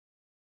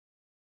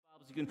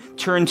You can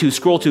turn to,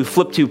 scroll to,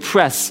 flip to,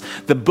 press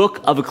the book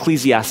of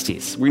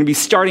Ecclesiastes. We're going to be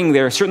starting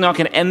there. Certainly not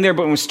going to end there,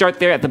 but we're going to start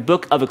there at the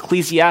book of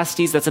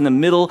Ecclesiastes. That's in the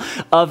middle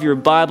of your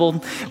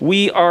Bible.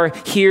 We are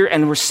here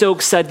and we're so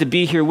excited to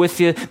be here with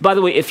you. By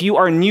the way, if you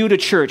are new to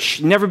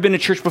church, never been to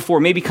church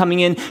before, maybe coming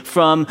in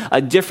from a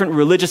different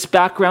religious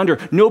background or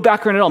no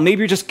background at all, maybe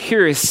you're just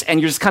curious and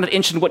you're just kind of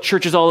interested in what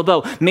church is all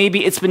about.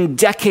 Maybe it's been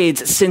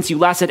decades since you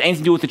last had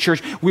anything to do with the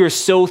church. We are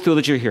so thrilled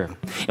that you're here.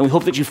 And we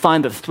hope that you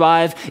find that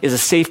Thrive is a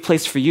safe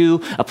place for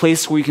you, a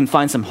place where you can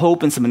find some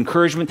hope and some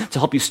encouragement to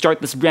help you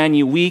start this brand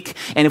new week.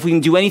 And if we can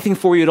do anything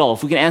for you at all,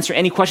 if we can answer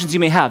any questions you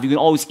may have, you can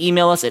always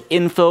email us at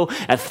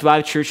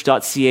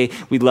info@thrivechurch.ca.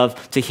 We'd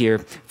love to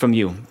hear from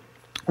you.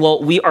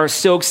 Well, we are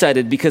so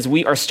excited because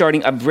we are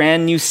starting a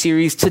brand new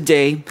series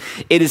today.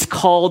 It is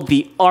called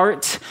The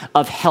Art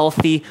of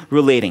Healthy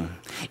Relating.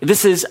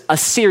 This is a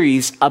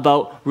series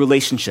about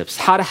relationships,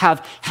 how to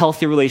have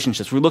healthy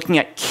relationships. We're looking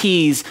at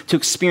keys to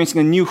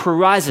experiencing a new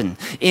horizon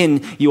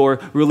in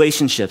your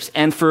relationships.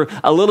 And for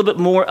a little bit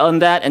more on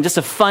that and just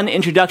a fun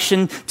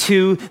introduction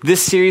to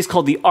this series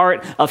called The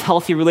Art of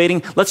Healthy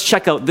Relating, let's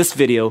check out this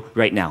video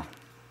right now.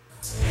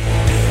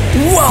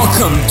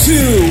 Welcome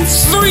to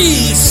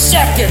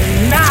 3-Second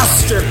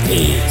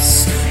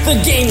Masterpiece, the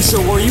game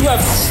show where you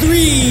have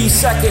 3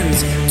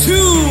 seconds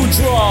to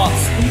draw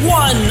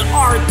one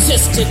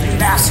artistic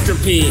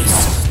masterpice.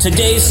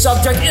 Today's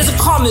subject is a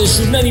common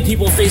issue many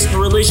people face in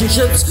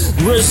relationships: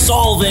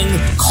 resolving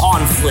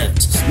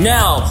conflict.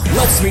 Now,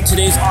 let's meet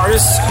today's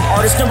artists.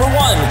 Artist number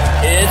 1,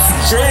 it's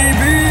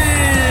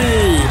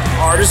JB.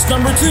 Artist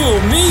number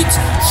 2, meet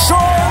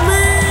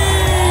Charlene.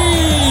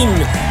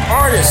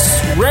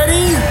 Artists,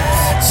 ready,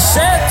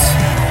 set,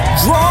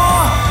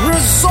 draw,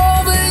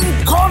 resolving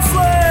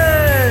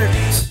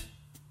conflict.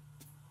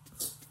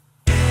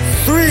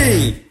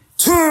 3,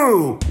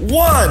 2,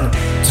 1,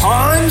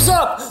 time's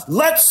up.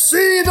 Let's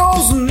see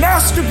those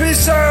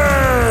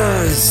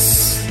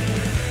masterpieces.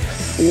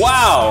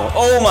 Wow,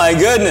 oh my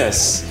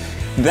goodness.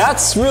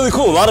 That's really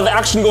cool. A lot of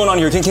action going on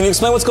here. Can you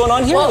explain what's going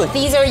on here? Well,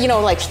 these are,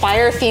 like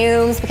fire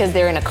fumes because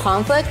they're in a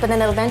conflict, but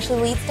then it eventually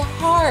leads to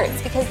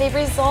hearts because they've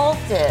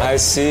resolved it. I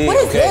see. What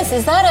is this?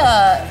 Is that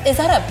a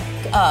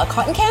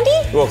cotton candy?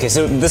 Okay,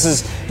 so this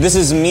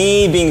is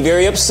me being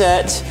very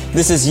upset.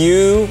 This is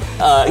you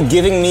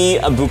giving me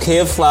a bouquet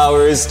of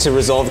flowers to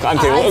resolve.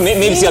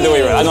 Maybe it's the other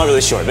way around. I'm not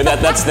really sure, but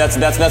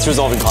that's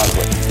resolving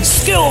conflict.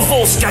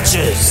 Skillful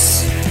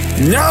sketches.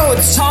 Now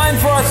it's time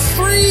for our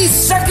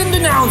 3-second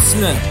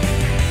announcement.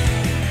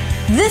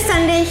 This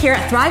Sunday here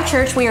at Thrive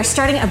Church, we are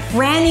starting a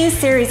brand new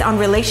series on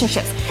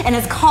relationships, and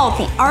it's called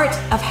The Art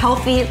of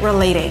Healthy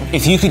Relating.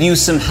 If you could use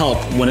some help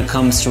when it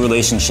comes to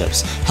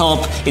relationships,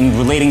 help in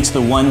relating to the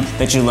one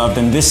that you love,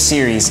 then this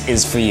series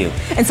is for you.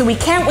 And so we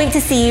can't wait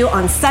to see you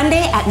on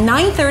Sunday at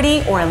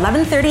 9:30 or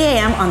 11:30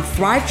 a.m. on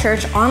Thrive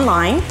Church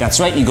online. That's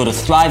right, you go to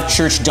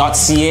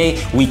thrivechurch.ca.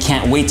 We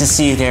can't wait to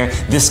see you there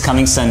this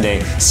coming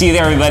Sunday. See you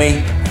there,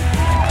 everybody.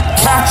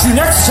 Catch you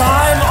next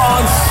time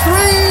on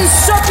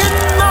 3-Second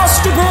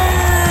Masterpiece.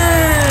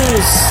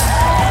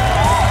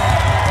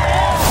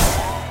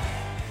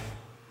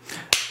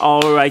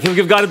 All right, can we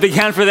give God a big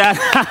hand for that?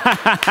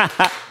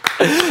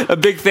 A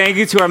big thank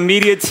you to our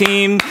media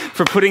team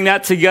for putting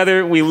that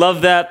together. We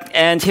love that.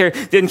 And here,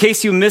 in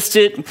case you missed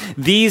it,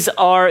 these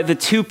are the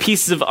 2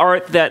 pieces of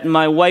art that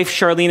my wife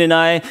Charlene and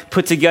I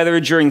put together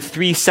during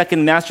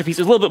 3-Second Masterpiece.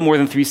 It was a little bit more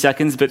than 3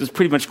 seconds, but it was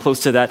pretty much close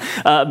to that.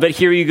 But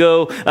here you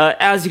go.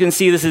 As you can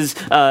see, this is,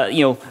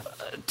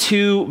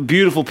 2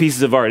 beautiful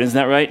pieces of art, isn't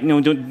that right?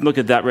 Don't look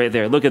at that right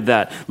there. Look at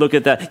that. Look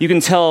at that. You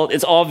can tell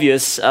it's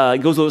obvious.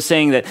 It goes without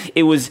saying that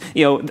it was,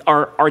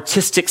 our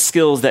artistic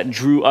skills that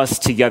drew us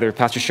together,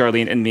 Pastor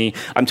Charlene and me.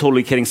 I'm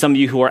totally kidding. Some of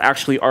you who are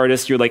actually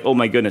artists, you're like, oh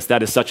my goodness,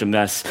 that is such a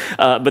mess.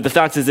 But the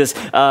fact is this,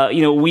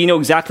 we know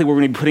exactly where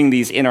we're going to be putting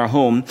these in our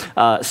home,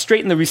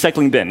 straight in the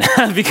recycling bin,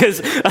 because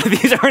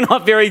these are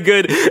not very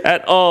good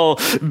at all.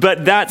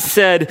 But that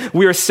said,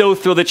 we are so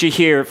thrilled that you're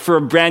here for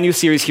a brand new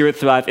series here at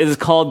Thrive. It is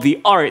called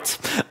The Art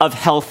of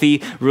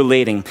Healthy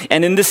Relating.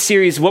 And in this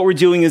series, what we're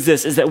doing is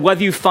that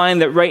whether you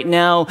find that right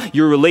now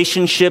your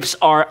relationships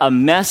are a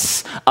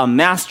mess, a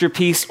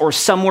masterpiece, or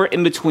somewhere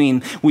in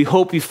between, we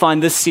hope you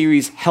find this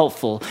series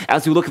helpful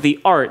as we look at the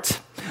art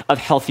of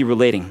healthy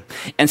relating.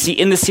 And see,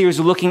 in this series,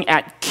 we're looking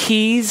at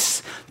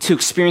keys to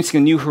experiencing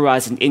a new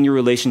horizon in your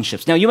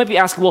relationships. Now, you might be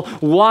asking, well,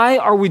 why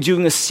are we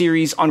doing a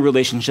series on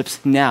relationships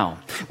now?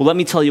 Well, let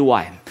me tell you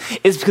why.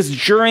 It's because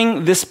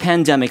during this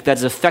pandemic that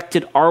has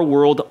affected our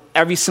world,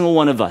 every single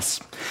one of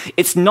us,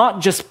 it's not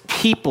just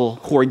people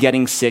who are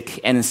getting sick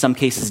and in some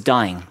cases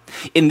dying.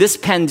 In this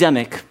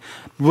pandemic,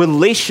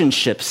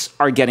 relationships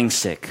are getting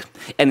sick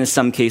and in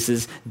some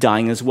cases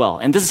dying as well.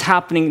 And this is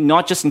happening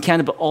not just in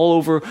Canada, but all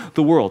over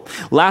the world.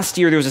 Last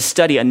year, there was a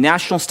study, a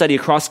national study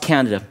across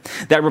Canada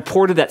that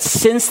reported that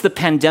since the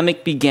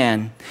pandemic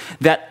began,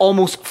 that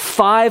almost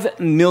 5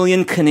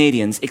 million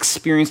Canadians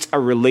experienced a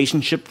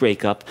relationship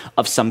breakup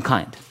of some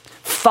kind.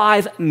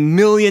 5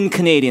 million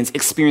Canadians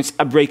experience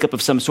a breakup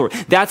of some sort.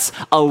 That's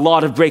a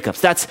lot of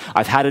breakups. That's,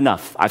 I've had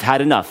enough, I've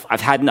had enough,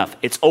 I've had enough.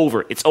 It's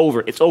over, it's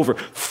over, it's over.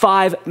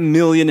 5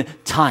 million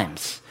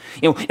times.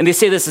 And they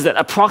say this is that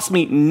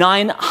approximately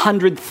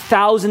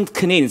 900,000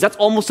 Canadians, that's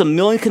almost 1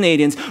 million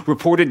Canadians,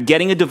 reported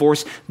getting a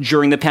divorce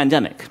during the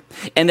pandemic.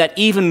 And that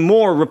even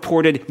more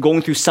reported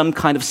going through some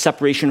kind of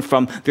separation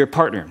from their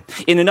partner.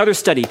 In another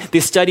study, they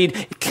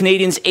studied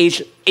Canadians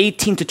aged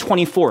 18 to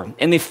 24,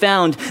 and they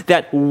found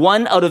that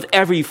 1 out of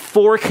every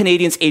 4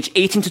 Canadians aged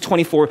 18 to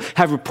 24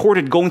 have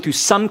reported going through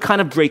some kind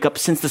of breakup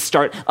since the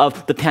start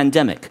of the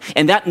pandemic.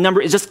 And that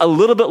number is just a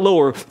little bit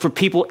lower for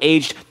people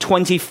aged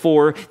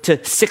 24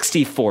 to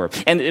 64.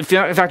 And in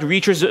fact,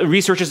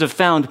 researchers have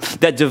found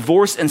that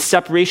divorce and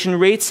separation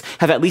rates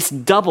have at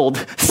least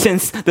doubled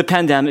since the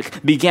pandemic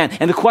began.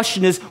 And the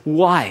question is,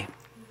 why?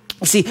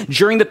 You see,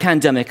 during the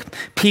pandemic,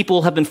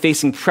 people have been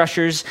facing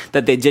pressures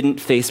that they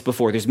didn't face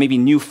before. There's maybe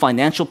new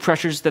financial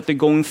pressures that they're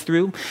going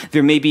through.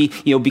 There may be,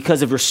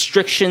 because of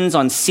restrictions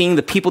on seeing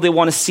the people they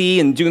want to see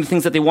and doing the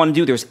things that they want to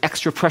do, there's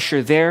extra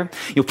pressure there.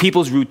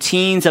 People's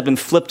routines have been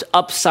flipped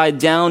upside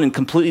down and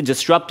completely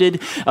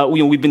disrupted.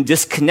 We've been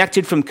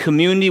disconnected from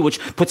community, which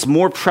puts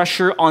more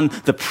pressure on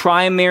the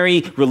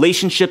primary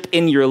relationship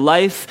in your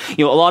life.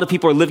 A lot of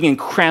people are living in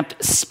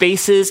cramped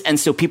spaces, and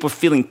so people are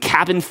feeling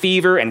cabin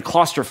fever and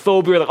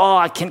claustrophobia, like,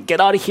 I can't get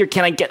out of here.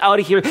 Can I get out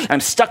of here? I'm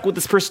stuck with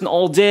this person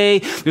all day.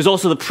 There's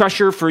also the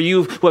pressure for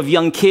you who have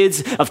young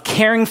kids of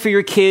caring for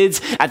your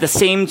kids at the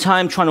same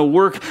time trying to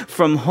work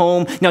from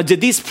home. Now, did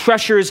these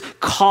pressures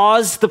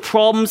cause the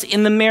problems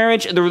in the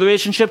marriage, the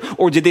relationship,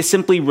 or did they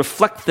simply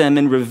reflect them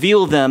and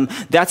reveal them?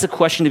 That's a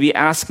question to be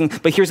asking.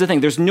 But here's the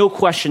thing. There's no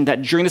question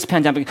that during this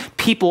pandemic,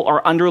 people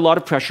are under a lot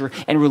of pressure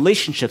and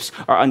relationships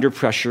are under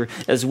pressure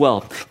as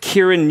well.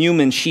 Kieran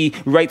Newman, she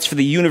writes for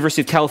the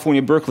University of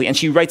California, Berkeley, and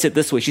she writes it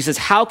this way. She says,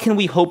 how can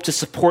we hope to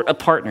support a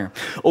partner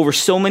over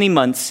so many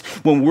months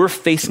when we're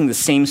facing the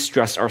same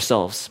stress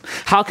ourselves?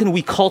 How can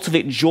we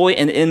cultivate joy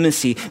and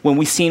intimacy when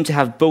we seem to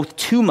have both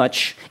too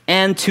much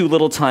and too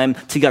little time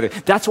together?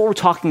 That's what we're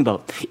talking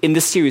about in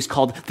this series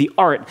called The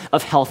Art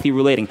of Healthy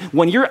Relating.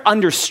 When you're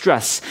under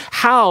stress,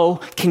 how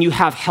can you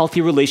have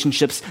healthy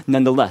relationships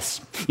nonetheless?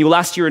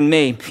 Last year in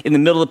May, in the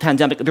middle of the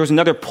pandemic, there was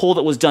another poll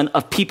that was done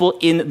of people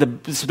in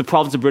the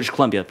province of British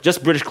Columbia,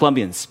 just British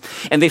Columbians.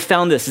 And they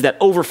found this, is that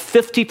over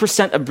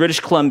 50% of British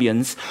Columbians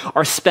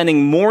are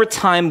spending more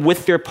time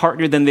with their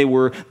partner than they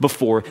were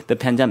before the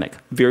pandemic,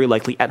 very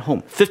likely at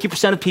home.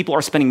 50% of people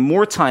are spending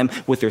more time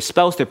with their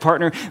spouse, their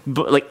partner,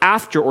 like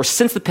after or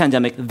since the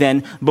pandemic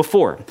than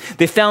before.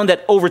 They found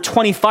that over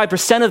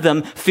 25% of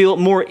them feel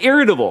more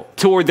irritable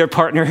toward their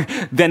partner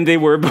than they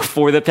were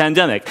before the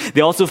pandemic.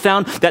 They also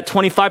found that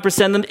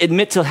 25% of them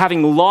admit to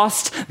having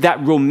lost that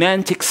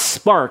romantic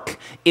spark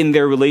in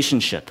their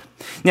relationship.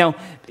 Now,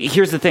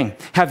 here's the thing.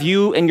 Have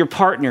you and your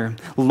partner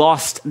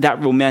lost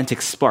that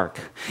romantic spark?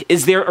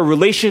 Is there a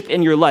relationship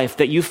in your life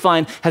that you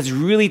find has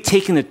really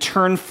taken a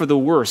turn for the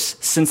worse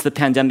since the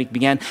pandemic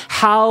began?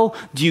 How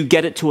do you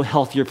get it to a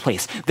healthier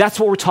place? That's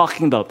what we're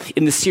talking about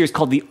in this series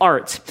called The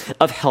Art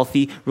of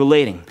Healthy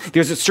Relating.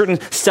 There's certain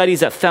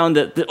studies that found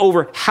that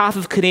over half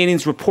of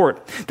Canadians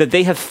report that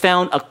they have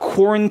found a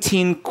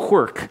quarantine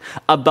quirk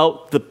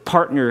about the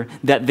partner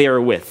that they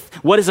are with.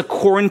 What is a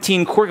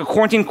quarantine quirk? A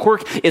quarantine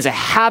quirk is a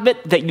habit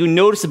that you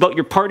notice about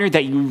your partner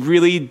that you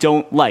really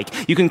don't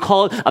like. You can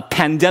call it a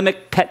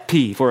pandemic pet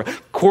peeve or a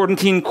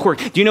quarantine quirk.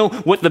 Do you know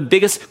what the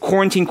biggest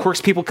quarantine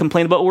quirks people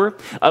complain about were?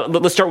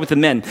 Let's start with the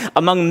men.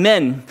 Among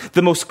men,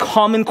 the most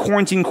common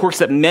quarantine quirks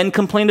that men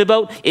complained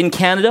about in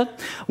Canada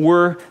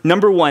were,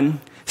 number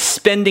 1,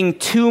 spending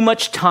too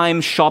much time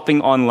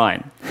shopping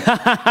online.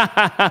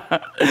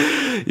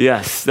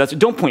 Yes,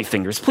 don't point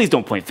fingers. Please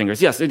don't point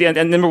fingers. Yes,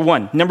 and number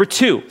 1. Number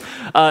 2,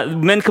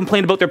 men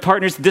complained about their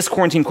partners, this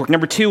quarantine quirk.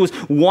 Number 2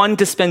 was wanting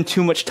to spend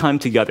too much time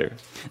together.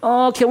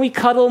 Oh, can we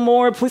cuddle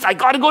more, please? I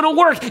got to go to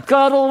work.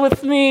 Cuddle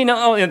with me.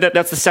 No,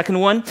 that's the second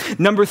one.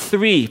 Number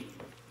 3,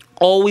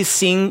 always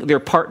seeing their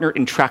partner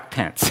in track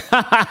pants.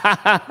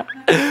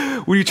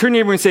 When you turn to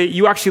your neighbor and say,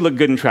 you actually look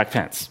good in track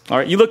pants. All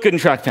right, you look good in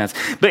track pants.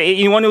 But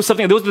you want to know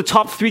something? Those are the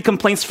top 3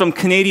 complaints from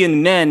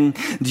Canadian men.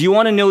 Do you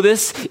want to know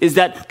this? Is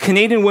that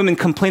Canadian women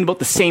complain about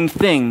the same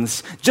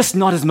things, just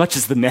not as much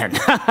as the men.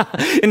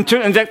 In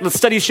fact, the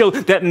studies show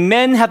that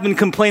men have been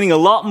complaining a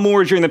lot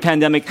more during the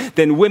pandemic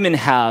than women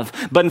have.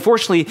 But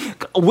unfortunately,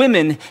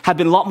 women have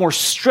been a lot more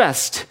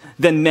stressed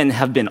than men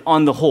have been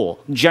on the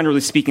whole,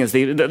 generally speaking,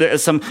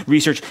 as some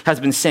research has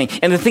been saying.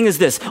 And the thing is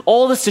this,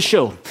 all this to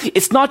show,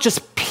 it's not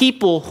just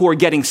people who are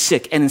getting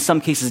sick and in some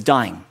cases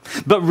dying.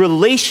 but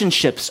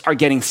relationships are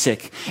getting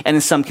sick and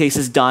in some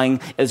cases dying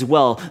as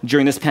well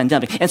during this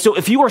pandemic. And so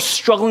if you are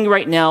struggling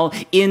right now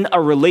in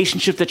a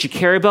relationship that you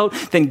care about,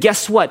 then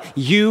guess what?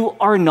 You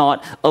are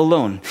not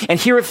alone. And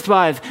here at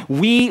Thrive,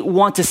 we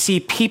want to see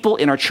people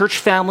in our church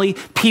family,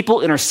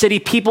 people in our city,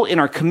 people in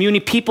our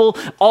community, people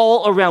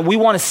all around. We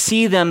want to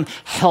see them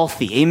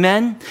healthy.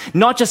 Amen?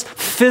 Not just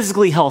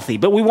physically healthy,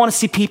 but we want to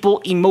see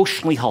people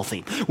emotionally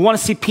healthy. We want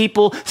to see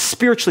people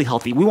spiritually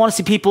healthy. We want to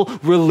see people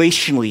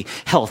relationally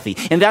healthy.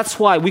 And that's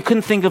why we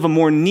couldn't think of a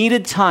more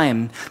needed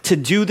time to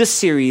do this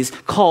series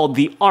called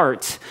The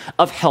Art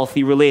of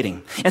Healthy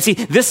Relating. And see,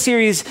 this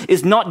series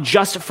is not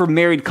just for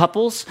married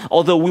couples,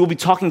 although we will be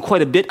talking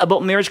quite a bit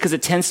about marriage because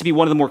it tends to be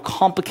one of the more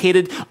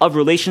complicated of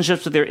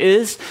relationships that there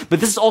is. But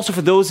this is also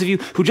for those of you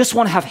who just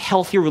want to have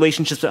healthier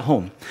relationships at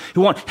home,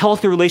 who want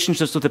healthier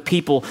relationships with the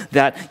people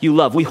that you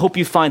love. We hope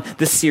you find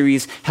this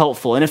series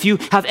helpful. And if you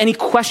have any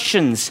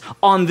questions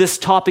on this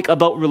topic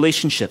about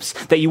relationships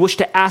that you wish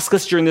to ask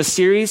us during this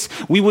series,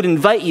 we would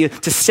invite you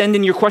to send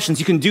in your questions.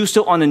 You can do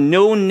so on a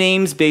no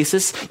names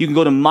basis. You can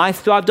go to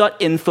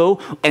mythrive.info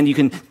and you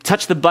can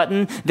touch the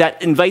button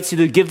that invites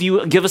you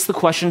to give us the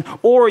question,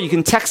 or you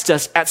can text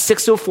us at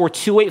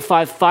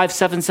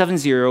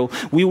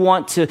 604-285-5770. We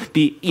want to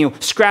be,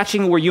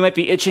 scratching where you might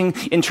be itching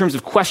in terms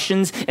of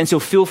questions, and so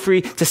feel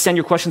free to send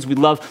your questions. We'd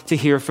love to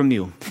hear from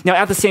you. Now,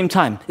 at the same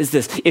time is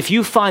this: if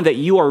you find that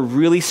you are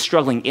really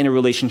struggling in a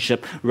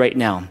relationship right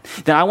now,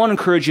 then I want to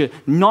encourage you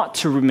not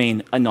to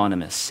remain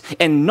anonymous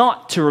and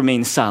not to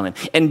remain silent,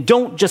 and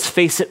don't just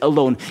face it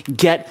alone.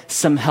 Get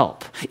some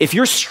help. If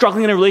you're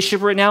struggling in a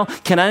relationship right now,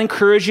 can I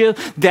encourage you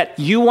that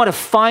you want to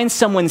find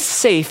someone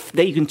safe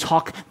that you can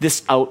talk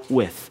this out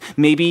with?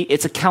 Maybe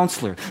it's a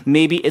counselor,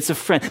 maybe it's a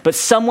friend, but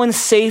someone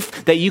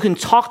safe that you can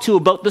talk to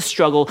about the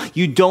struggle.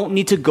 You don't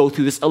need to go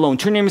through this alone.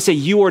 Turn to him and say,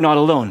 you are not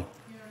alone.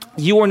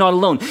 You are not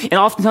alone. And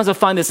oftentimes I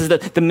find this is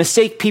that the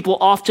mistake people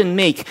often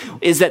make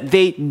is that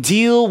they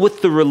deal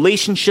with the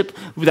relationship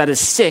that is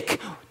sick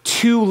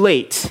too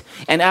late.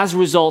 And as a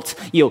result,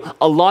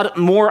 a lot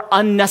more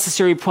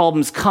unnecessary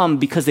problems come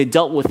because they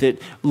dealt with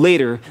it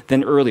later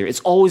than earlier. It's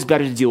always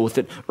better to deal with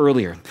it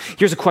earlier.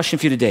 Here's a question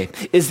for you today.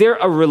 Is there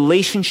a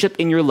relationship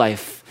in your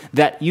life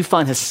that you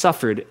find has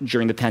suffered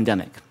during the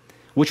pandemic?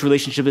 Which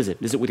relationship is it?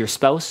 Is it with your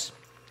spouse?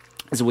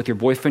 Is it with your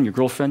boyfriend, your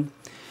girlfriend?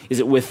 Is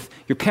it with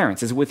your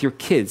parents? Is it with your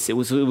kids? Is it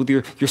with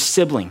your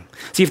sibling?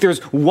 See, if there's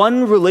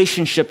one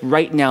relationship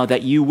right now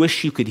that you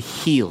wish you could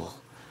heal,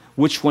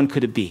 which one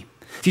could it be?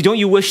 See, don't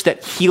you wish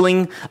that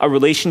healing a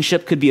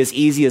relationship could be as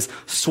easy as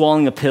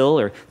swallowing a pill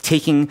or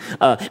taking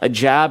a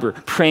jab or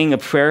praying a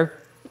prayer?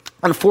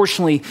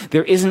 Unfortunately,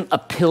 there isn't a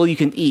pill you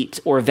can eat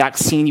or a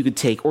vaccine you could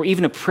take or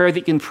even a prayer that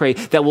you can pray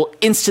that will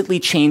instantly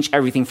change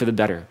everything for the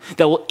better,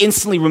 that will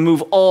instantly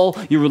remove all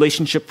your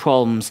relationship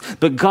problems.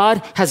 But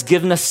God has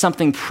given us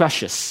something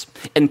precious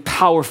and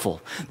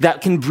powerful that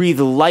can breathe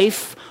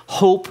life,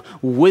 hope,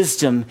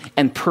 wisdom,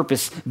 and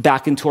purpose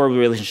back into our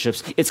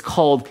relationships. It's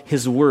called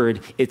His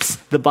Word. It's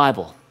the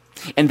Bible.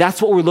 And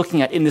that's what we're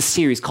looking at in this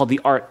series called The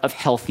Art of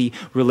Healthy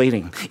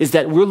Relating, is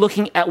that we're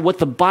looking at what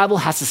the Bible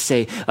has to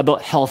say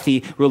about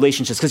healthy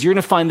relationships. Because you're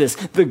going to find this: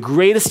 the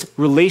greatest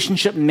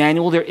relationship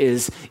manual there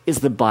is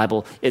the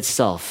Bible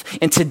itself.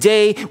 And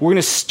today, we're going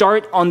to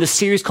start on the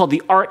series called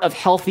The Art of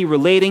Healthy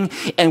Relating,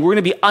 and we're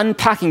going to be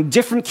unpacking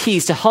different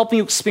keys to helping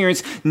you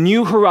experience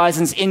new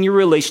horizons in your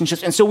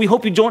relationships. And so we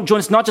hope you join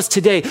us not just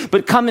today,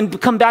 but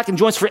come back and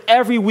join us for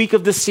every week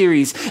of this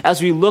series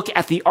as we look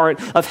at the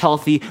art of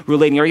healthy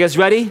relating. Are you guys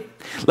ready?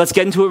 Let's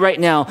get into it right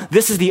now.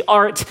 This is The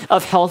Art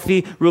of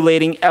Healthy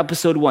Relating,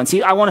 episode 1.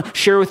 See, I want to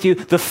share with you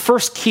the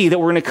first key that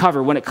we're going to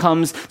cover when it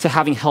comes to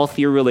having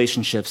healthier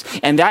relationships.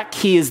 And that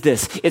key is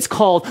this. It's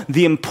called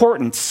the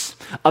importance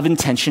of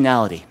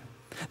intentionality.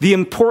 The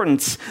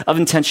importance of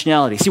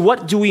intentionality. See,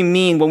 what do we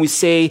mean when we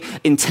say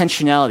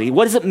intentionality?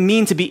 What does it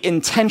mean to be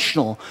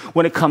intentional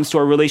when it comes to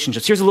our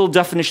relationships? Here's a little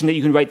definition that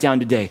you can write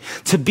down today.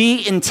 To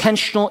be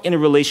intentional in a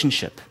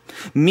relationship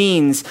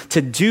means to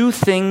do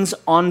things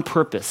on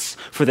purpose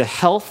for the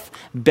health,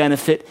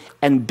 benefit,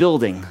 and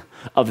building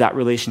of that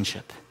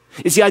relationship.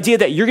 It's the idea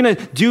that you're going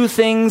to do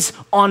things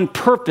on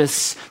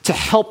purpose to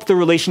help the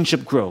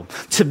relationship grow,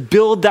 to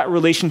build that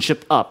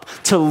relationship up,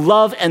 to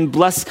love and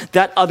bless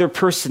that other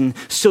person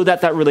so that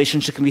that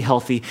relationship can be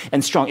healthy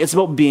and strong. It's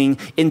about being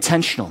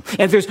intentional.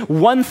 And if there's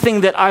one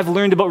thing that I've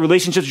learned about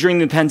relationships during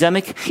the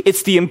pandemic,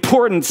 it's the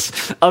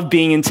importance of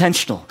being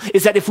intentional.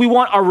 Is that if we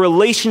want our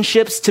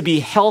relationships to be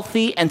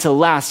healthy and to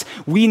last,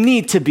 we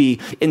need to be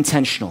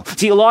intentional.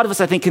 See, a lot of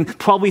us, I think, can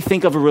probably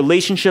think of a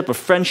relationship, a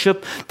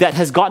friendship that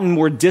has gotten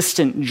more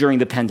distant during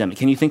the pandemic.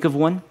 Can you think of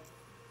one?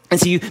 And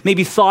so you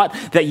maybe thought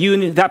that you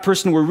and that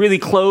person were really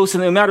close,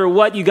 and no matter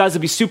what, you guys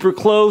would be super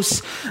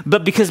close.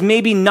 But because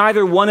maybe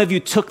neither one of you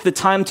took the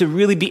time to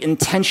really be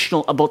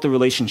intentional about the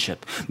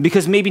relationship,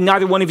 because maybe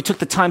neither one of you took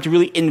the time to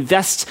really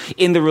invest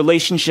in the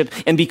relationship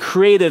and be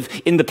creative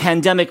in the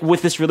pandemic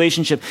with this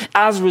relationship,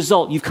 as a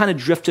result, you've kind of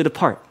drifted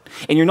apart.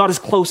 And you're not as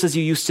close as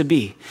you used to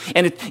be.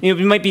 And it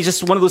might be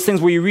just one of those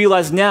things where you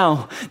realize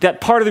now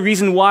that part of the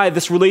reason why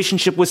this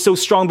relationship was so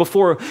strong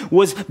before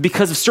was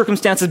because of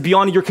circumstances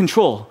beyond your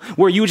control,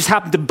 where you just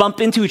happen to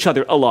bump into each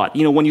other a lot,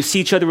 when you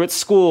see each other at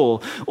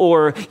school,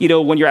 or,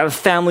 when you're at a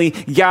family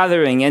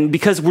gathering. And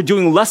because we're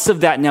doing less of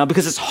that now,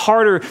 because it's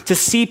harder to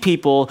see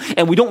people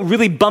and we don't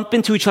really bump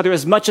into each other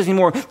as much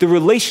anymore, the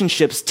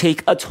relationships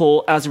take a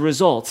toll as a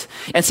result.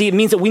 And see, it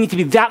means that we need to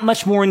be that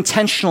much more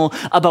intentional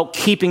about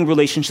keeping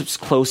relationships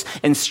close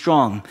and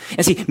strong.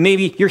 And see,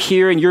 maybe you're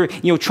here and you're,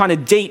 trying to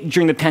date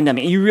during the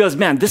pandemic, and you realize,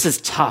 man, this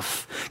is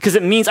tough, because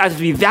it means I have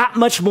to be that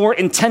much more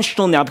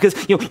intentional now, because,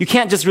 you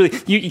can't just really,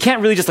 you can't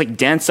really just like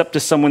dance up to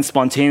someone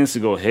spontaneously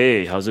and go,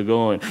 hey, how's it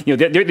going?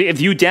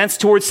 If you dance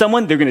towards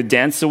someone, they're going to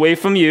dance away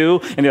from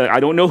you, and they're like, I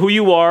don't know who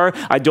you are.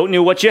 I don't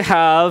know what you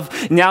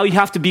have. Now you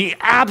have to be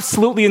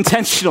absolutely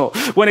intentional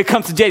when it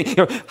comes to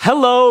dating.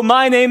 Hello,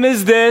 my name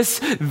is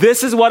this.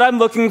 This is what I'm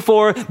looking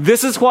for.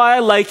 This is why I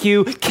like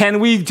you.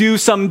 Can we do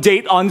some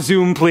date on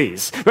Zoom,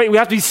 please? Right? We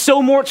have to be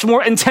so much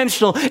more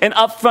intentional and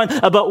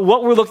upfront about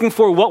what we're looking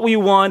for, what we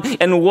want,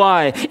 and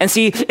why. And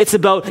see, it's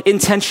about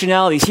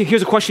intentionality. See,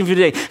 here's a question for you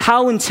today.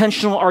 How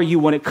intentional are you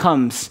when it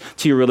comes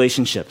to your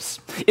relationships?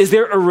 Is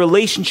there a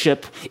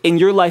relationship in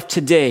your life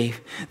today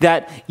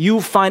that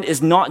you find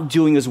is not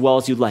doing as well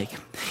as you'd like?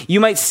 You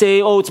might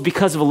say, oh, it's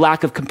because of a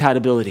lack of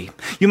compatibility.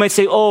 You might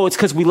say, oh, it's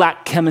because we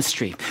lack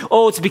chemistry.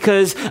 Oh, it's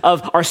because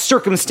of our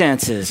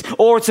circumstances.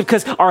 Or it's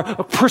because our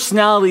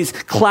personalities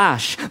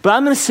clash. But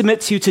I'm going to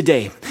submit to you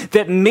today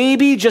that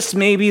maybe, just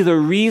maybe, the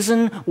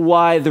reason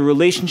why the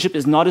relationship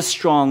is not as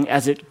strong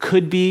as it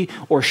could be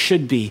or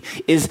should be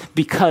is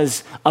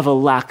because of a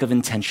lack of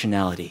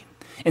intentionality.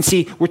 And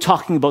see, we're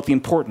talking about the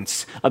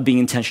importance of being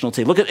intentional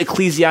today. Look at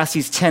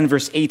Ecclesiastes 10,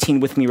 verse 18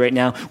 with me right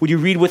now. Would you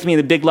read with me in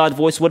a big, loud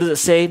voice? What does it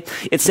say?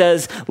 It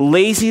says,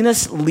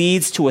 laziness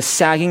leads to a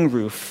sagging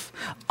roof.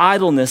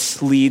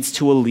 Idleness leads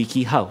to a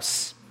leaky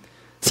house.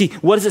 See,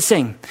 what is it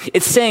saying?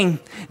 It's saying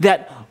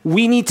that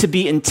we need to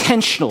be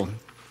intentional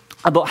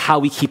about how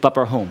we keep up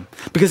our home.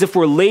 Because if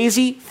we're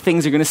lazy,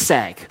 things are going to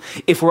sag.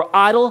 If we're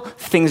idle,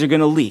 things are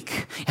going to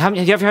leak. Have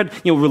you ever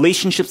had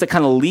relationships that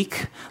kind of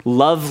leak?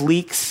 Love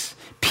leaks.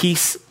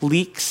 Peace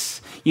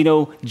leaks,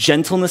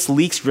 gentleness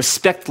leaks,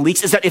 respect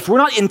leaks, is that if we're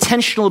not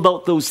intentional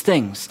about those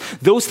things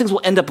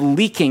will end up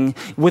leaking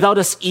without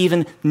us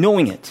even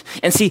knowing it.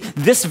 And see,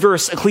 this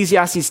verse,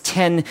 Ecclesiastes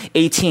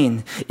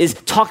 10:18, is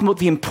talking about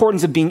the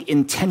importance of being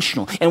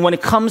intentional. And when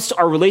it comes to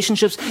our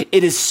relationships,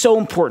 it is so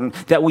important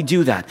that we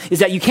do that. Is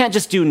that you can't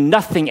just do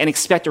nothing and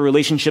expect a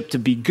relationship to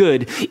be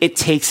good. It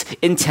takes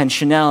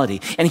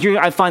intentionality. And here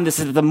I find this,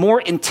 that the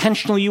more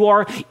intentional you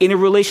are in a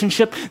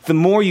relationship, the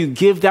more you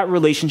give that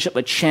relationship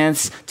a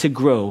chance to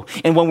grow.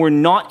 And when we're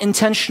not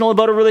intentional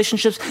about our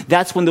relationships,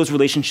 that's when those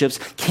relationships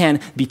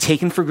can be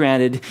taken for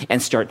granted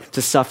and start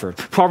to suffer.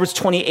 Proverbs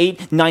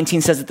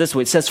 28:19 says it this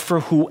way. It says, for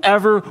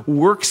whoever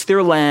works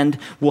their land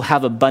will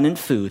have abundant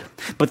food,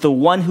 but the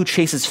one who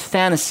chases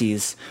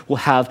fantasies will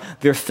have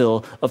their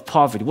fill of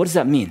poverty. What does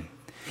that mean?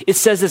 It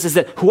says this, is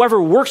that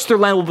whoever works their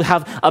land will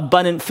have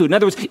abundant food. In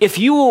other words, if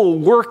you will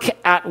work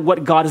at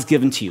what God has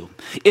given to you,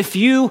 if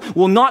you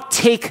will not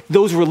take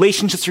those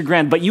relationships for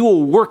granted, but you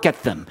will work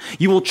at them,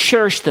 you will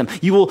cherish them,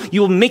 you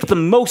will make the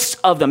most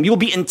of them, you will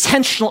be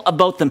intentional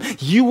about them,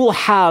 you will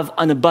have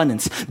an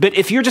abundance. But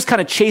if you're just kind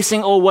of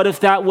chasing, oh, what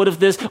if that, what if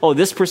this, oh,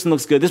 this person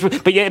looks good,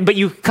 but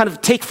you kind of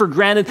take for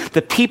granted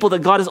the people that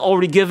God has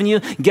already given you,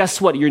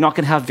 guess what? You're not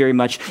going to have very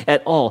much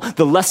at all.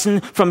 The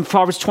lesson from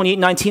Proverbs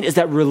 28:19 is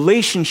that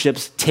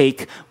relationships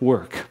take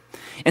work.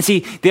 And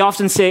see, they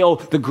often say, oh,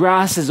 the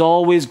grass is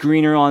always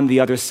greener on the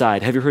other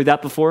side. Have you heard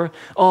that before?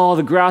 Oh,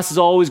 the grass is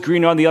always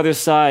greener on the other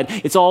side.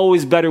 It's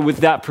always better with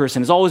that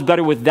person. It's always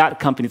better with that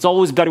company. It's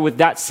always better with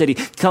that city.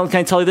 Can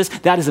I tell you this?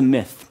 That is a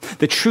myth.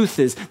 The truth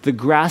is, the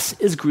grass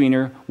is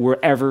greener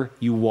wherever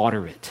you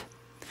water it.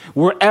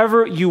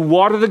 Wherever you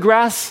water the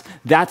grass,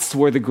 that's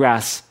where the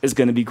grass is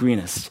going to be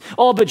greenest.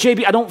 Oh, but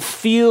JB, I don't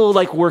feel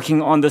like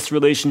working on this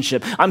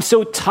relationship. I'm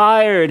so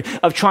tired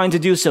of trying to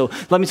do so.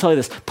 Let me tell you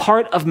this.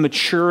 Part of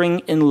maturing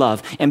in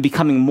love and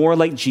becoming more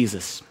like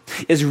Jesus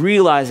is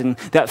realizing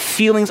that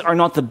feelings are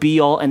not the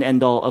be-all and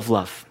end-all of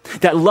love.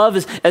 That love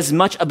is as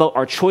much about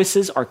our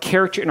choices, our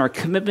character, and our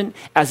commitment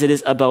as it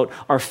is about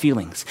our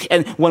feelings.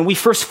 And when we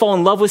first fall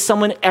in love with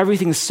someone,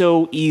 everything's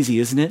so easy,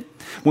 isn't it?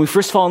 When we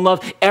first fall in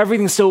love,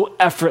 everything's so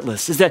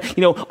effortless. Is that,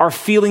 our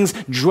feelings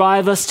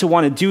drive us to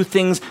want to do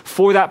things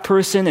for that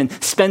person and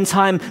spend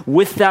time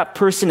with that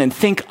person and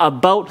think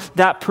about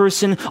that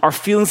person. Our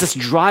feelings just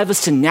drive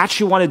us to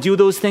naturally want to do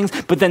those things.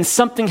 But then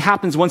something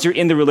happens once you're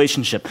in the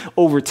relationship.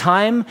 Over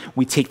time,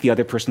 we take the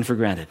other person for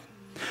granted.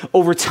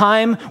 Over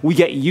time, we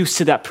get used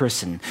to that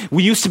person.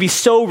 We used to be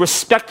so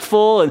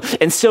respectful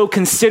and so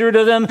considerate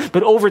of them,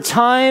 but over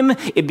time,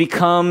 it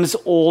becomes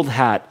old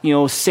hat,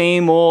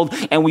 same old,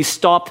 and we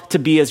stop to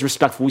be as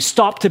respectful. We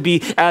stop to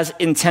be as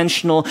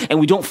intentional, and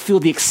we don't feel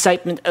the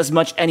excitement as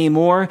much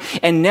anymore.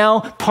 And now,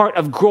 part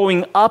of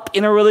growing up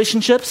in our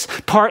relationships,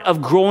 part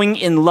of growing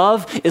in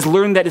love is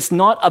learning that it's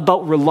not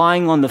about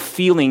relying on the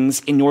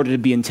feelings in order to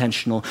be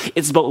intentional.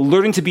 It's about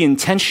learning to be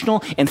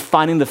intentional and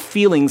finding the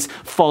feelings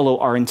follow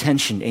our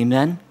intention.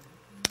 Amen?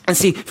 And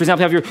see, for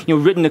example, have you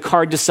written a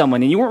card to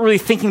someone and you weren't really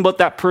thinking about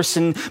that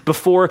person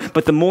before,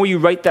 but the more you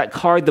write that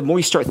card, the more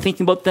you start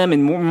thinking about them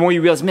and more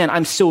you realize, man,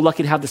 I'm so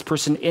lucky to have this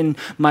person in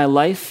my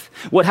life.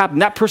 What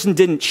happened? That person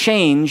didn't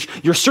change.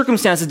 Your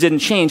circumstances didn't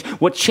change.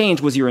 What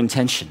changed was your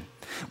intention.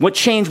 What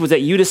changed was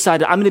that you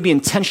decided, I'm going to be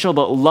intentional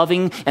about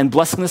loving and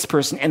blessing this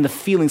person, and the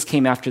feelings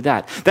came after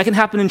that. That can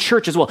happen in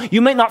church as well.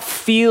 You might not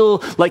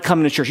feel like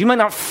coming to church. You might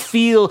not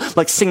feel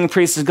like singing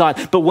praises to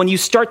God, but when you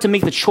start to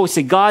make the choice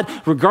that God,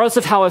 regardless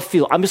of how I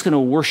feel, I'm just going to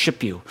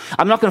worship you.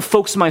 I'm not going to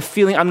focus on my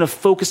feeling. I'm going to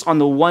focus on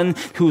the one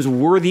who is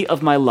worthy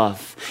of my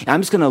love. And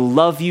I'm just going to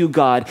love you,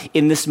 God,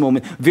 in this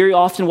moment. Very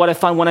often what I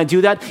find when I do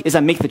that is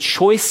I make the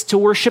choice to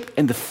worship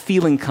and the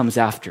feeling comes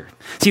after.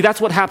 See, that's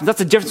what happens. That's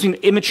the difference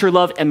between immature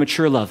love and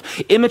mature love.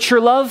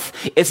 Immature love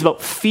is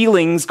about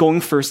feelings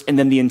going first and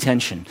then the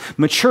intention.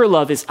 Mature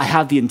love is I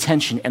have the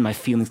intention and my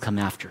feelings come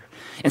after.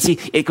 And see,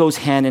 it goes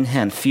hand in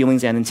hand,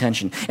 feelings and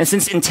intention. And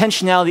since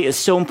intentionality is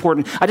so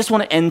important, I just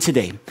want to end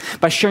today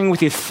by sharing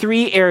with you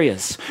 3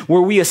 areas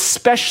where we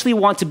especially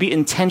want to be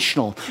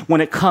intentional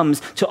when it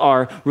comes to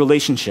our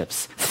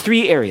relationships.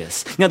 3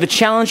 areas. Now, the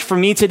challenge for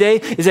me today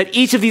is that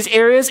each of these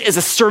areas is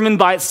a sermon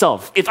by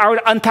itself. If I were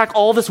to unpack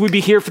all this, we'd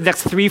be here for the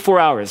next 3-4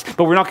 hours,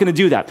 but we're not going to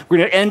do that. We're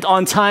going to end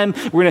on time.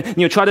 We're going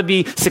to try to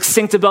be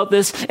succinct about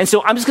this. And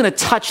so I'm just going to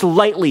touch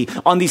lightly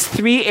on these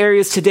 3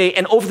 areas today.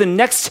 And over the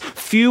next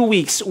few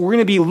weeks, we're going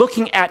to be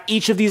looking at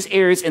each of these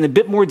areas in a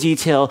bit more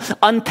detail,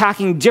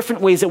 unpacking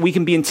different ways that we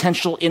can be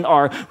intentional in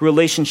our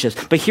relationships.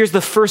 But here's the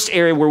first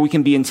area where we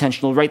can be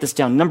intentional. Write this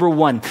down. Number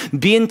 1,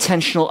 be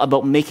intentional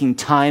about making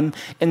time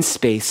and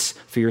space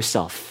for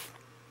yourself.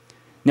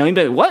 Now,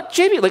 anybody, what,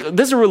 JB? Like,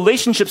 this is a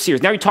relationship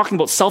series. Now you're talking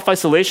about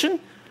self-isolation?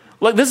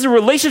 Like, this is a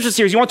relationship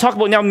series. You want to talk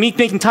about now me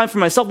making time for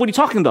myself? What are you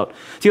talking about?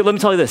 See, let me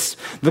tell you this.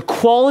 The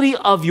quality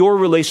of your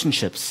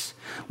relationships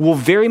will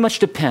very much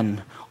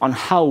depend on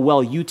how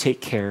well you take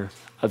care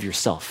of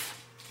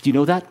yourself. Do you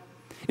know that?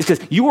 It's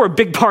because you are a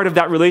big part of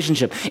that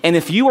relationship. And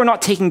if you are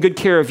not taking good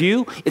care of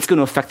you, it's going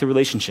to affect the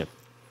relationship.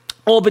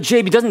 Oh, but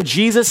JB, doesn't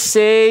Jesus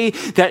say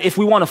that if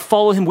we want to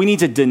follow him, we need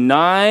to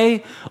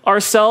deny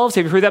ourselves?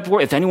 Have you heard that before?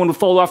 If anyone would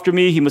follow after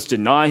me, he must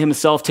deny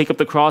himself, take up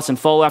the cross, and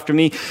follow after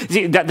me.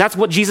 See, that's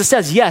what Jesus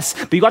says, yes,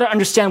 but you got to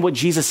understand what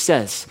Jesus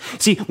says.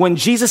 See, when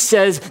Jesus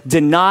says,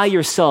 deny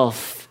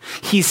yourself,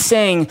 he's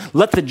saying,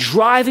 let the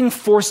driving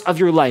force of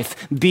your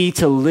life be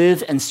to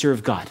live and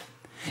serve God.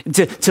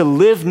 To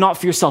live not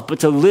for yourself,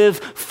 but to live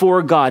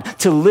for God,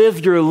 to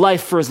live your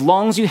life for as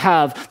long as you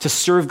have to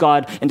serve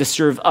God and to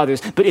serve others.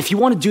 But if you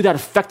want to do that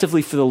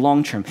effectively for the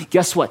long term,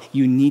 guess what?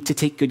 You need to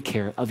take good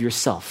care of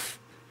yourself.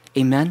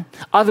 Amen?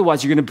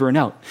 Otherwise, you're going to burn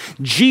out.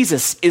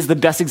 Jesus is the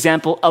best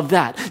example of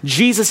that.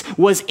 Jesus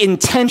was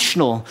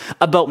intentional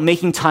about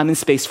making time and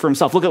space for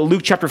himself. Look at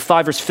Luke chapter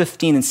 5, verse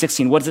 15 and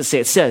 16. What does it say?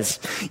 It says,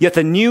 yet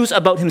the news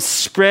about him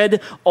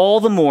spread all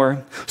the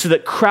more so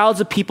that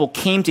crowds of people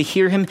came to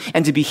hear him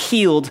and to be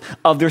healed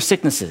of their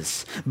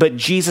sicknesses. But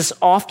Jesus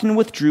often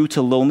withdrew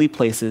to lonely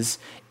places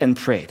and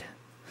prayed.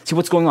 See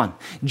what's going on?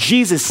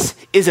 Jesus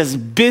is as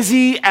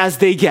busy as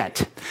they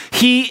get.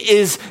 He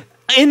is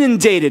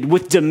inundated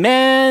with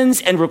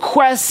demands and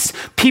requests,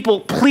 people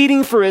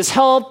pleading for his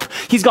help.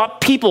 He's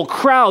got people,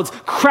 crowds,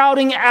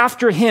 crowding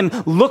after him,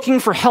 looking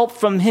for help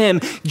from him.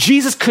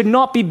 Jesus could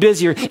not be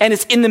busier, and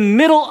it's in the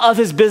middle of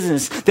his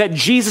business that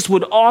Jesus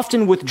would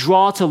often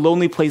withdraw to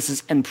lonely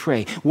places and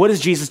pray. What is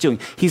Jesus doing?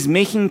 He's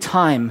making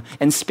time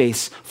and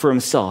space for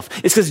himself.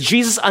 It's because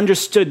Jesus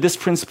understood this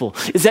principle,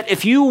 is that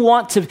if you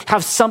want to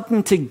have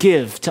something to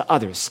give to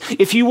others,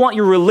 if you want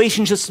your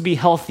relationships to be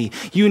healthy,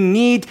 you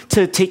need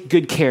to take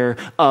good care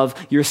of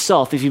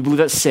yourself. If you believe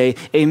that, say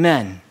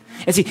amen.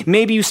 And see,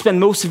 maybe you spend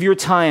most of your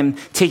time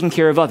taking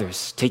care of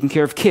others, taking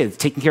care of kids,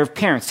 taking care of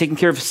parents, taking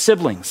care of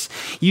siblings.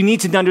 You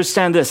need to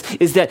understand this,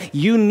 is that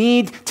you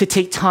need to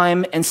take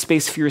time and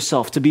space for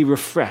yourself to be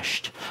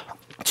refreshed,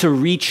 to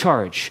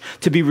recharge,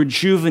 to be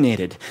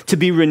rejuvenated, to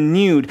be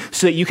renewed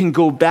so that you can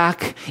go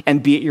back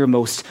and be at your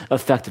most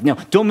effective. Now,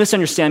 don't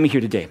misunderstand me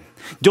here today.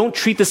 Don't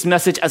treat this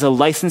message as a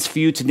license for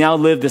you to now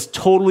live this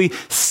totally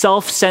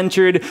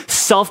self-centered,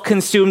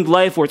 self-consumed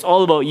life where it's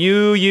all about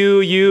you.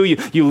 You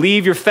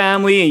leave your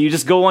family and you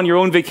just go on your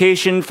own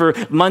vacation for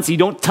months. You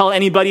don't tell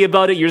anybody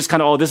about it. You're just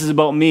kind of, oh, this is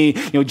about me.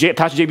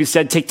 Pastor JB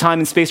said, take time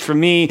and space for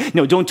me.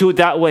 No, don't do it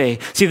that way.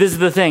 See, this is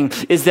the thing,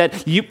 is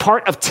that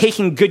part of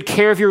taking good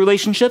care of your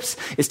relationships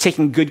is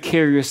taking good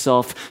care of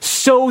yourself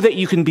so that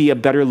you can be a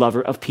better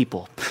lover of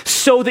people,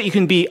 so that you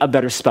can be a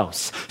better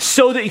spouse,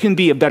 so that you can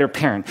be a better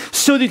parent,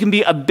 so that you can can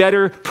be a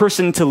better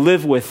person to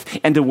live with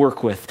and to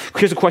work with.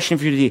 Here's a question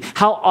for you today.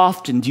 How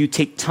often do you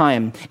take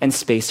time and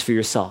space for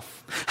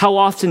yourself? How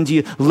often do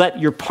you let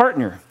your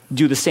partner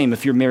do the same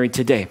if you're married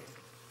today?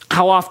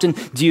 How often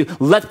do you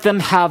let them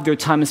have their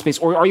time and space?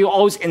 Or are you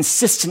always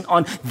insistent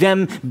on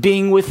them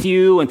being with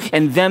you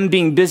and them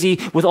being busy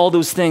with all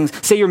those things?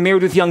 Say you're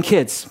married with young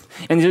kids,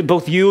 and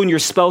both you and your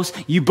spouse,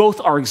 you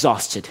both are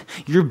exhausted.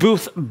 You're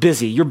both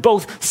busy. You're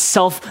both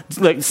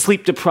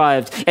sleep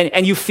deprived,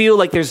 and you feel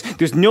like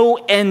there's no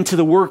end to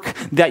the work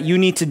that you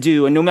need to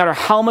do. And no matter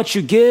how much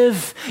you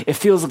give, it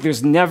feels like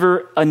there's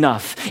never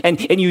enough. And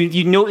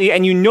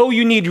you know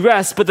you need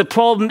rest, but the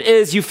problem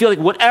is you feel like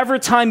whatever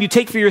time you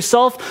take for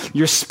yourself,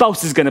 your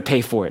spouse is going to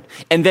pay for it.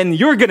 And then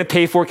you're going to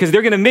pay for it because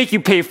they're going to make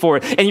you pay for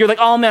it. And you're like,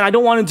 oh man, I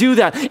don't want to do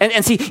that.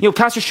 And see,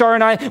 Pastor Shar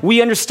and I,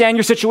 we understand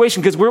your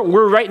situation because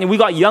we're right, and we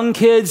got young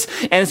kids,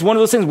 and it's one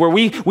of those things where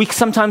we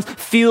sometimes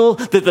feel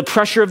the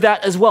pressure of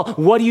that as well.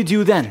 What do you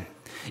do then?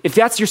 If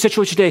that's your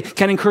situation today,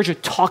 can I encourage you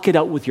to talk it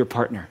out with your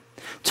partner?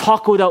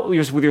 Talk it out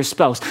with your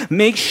spouse.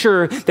 Make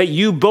sure that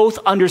you both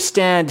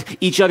understand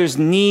each other's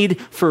need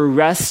for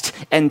rest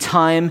and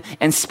time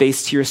and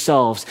space to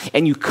yourselves,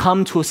 and you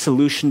come to a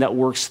solution that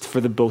works for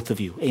the both of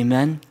you.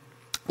 Amen?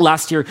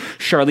 Last year,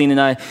 Charlene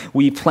and I,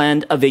 we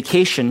planned a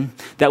vacation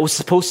that was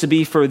supposed to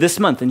be for this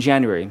month in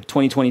January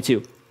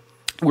 2022.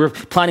 We're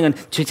planning on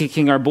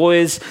taking our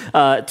boys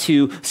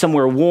to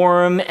somewhere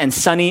warm and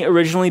sunny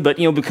originally, but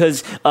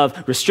because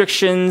of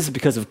restrictions,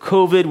 because of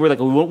COVID, we're like,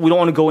 we don't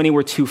want to go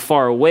anywhere too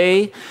far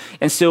away.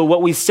 And so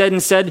what we said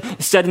instead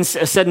is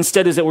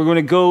that we're going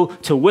to go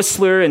to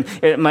Whistler, and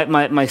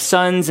my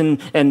sons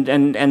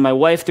and my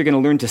wife, they're going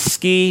to learn to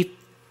ski.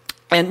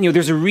 And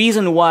there's a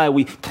reason why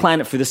we plan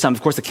it for this time.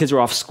 Of course, the kids are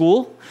off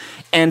school.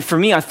 And for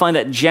me, I find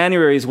that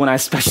January is when I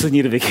especially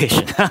need a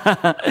vacation.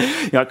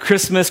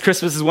 Christmas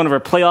is one of our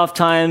playoff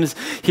times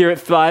here at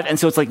Thrive. And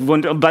so it's like,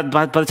 by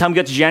the time we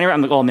get to January,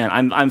 I'm like, oh man,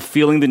 I'm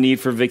feeling the need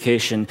for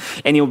vacation.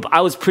 And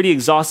I was pretty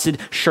exhausted.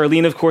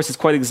 Charlene, of course, is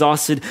quite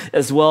exhausted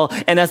as well.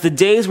 And as the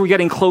days were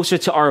getting closer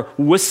to our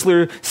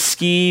Whistler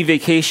ski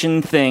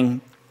vacation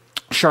thing,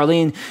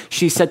 Charlene,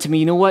 she said to me,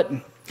 you know what?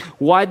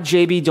 Why,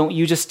 JB, don't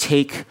you just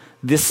take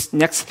this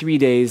next 3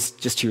 days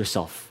just to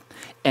yourself?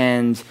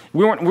 And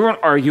we weren't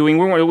arguing.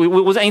 It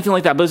wasn't anything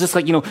like that. But it was just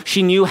like,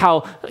 she knew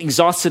how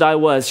exhausted I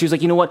was. She was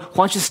like, you know what?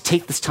 Why don't you just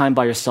take this time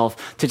by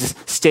yourself to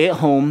just stay at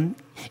home,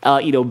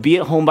 be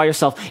at home by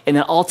yourself, and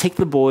then I'll take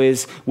the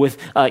boys with,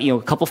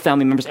 a couple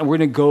family members, and we're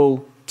going to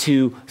go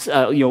to,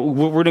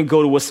 we're going to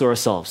go to Whistler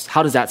ourselves.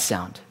 How does that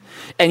sound?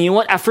 And you know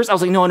what? At first, I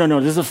was like, no,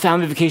 this is a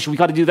family vacation. We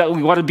got to do that.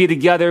 We got to be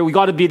together.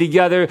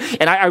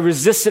 And I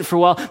resisted for a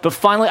while. But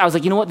finally, I was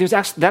like, you know what?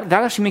 That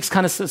actually makes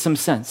kind of some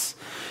sense.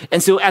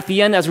 And so at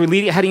the end, as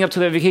we're heading up to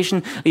the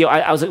vacation,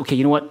 I was like, okay,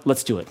 you know what?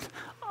 Let's do it.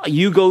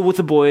 You go with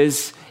the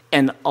boys,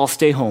 and I'll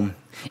stay home.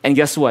 And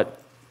guess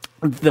what?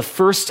 The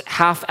first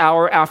half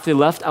hour after they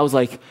left, I was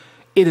like,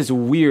 it is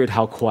weird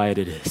how quiet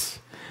it is.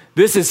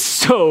 This is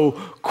so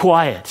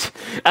quiet.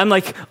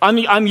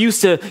 I'm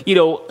used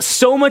to,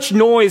 so much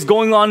noise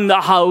going on in the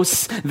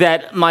house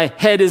that my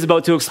head is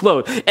about to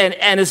explode.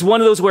 And it's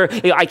one of those where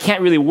I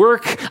can't really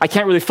work. I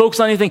can't really focus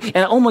on anything.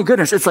 And oh my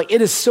goodness, it's like,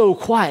 it is so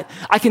quiet.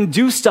 I can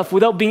do stuff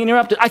without being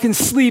interrupted. I can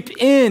sleep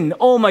in.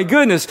 Oh my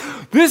goodness.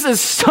 This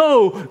is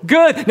so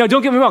good. Now,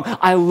 don't get me wrong.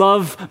 I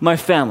love my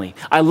family.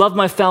 I love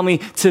my family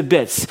to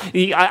bits.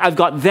 I've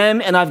got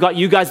them and I've got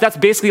you guys. That's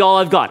basically all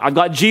I've got. I've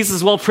got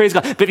Jesus, well, praise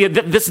God. But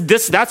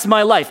that's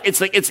my life.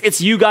 It's like,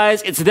 it's you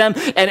guys, it's them.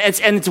 And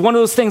it's one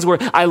of those things where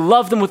I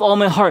love them with all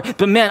my heart.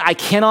 But man, I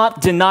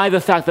cannot deny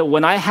the fact that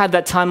when I had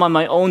that time on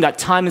my own, that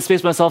time and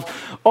space by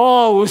myself,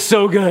 oh, it was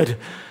so good.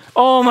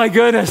 Oh my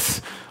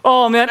goodness.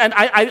 Oh man, and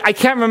I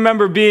can't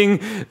remember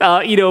being,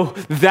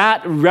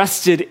 that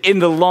rested in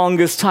the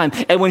longest time.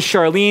 And when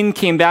Charlene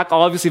came back,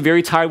 obviously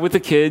very tired with the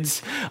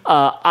kids,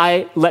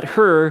 I let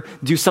her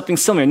do something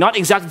similar. Not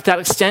exactly to that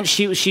extent.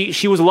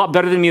 She was a lot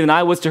better than me than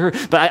I was to her,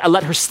 but I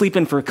let her sleep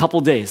in for a couple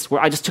days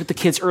where I just took the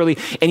kids early.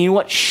 And you know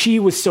what? She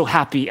was so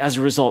happy as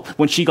a result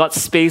when she got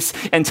space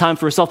and time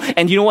for herself.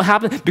 And you know what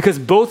happened? Because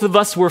both of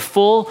us were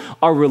full,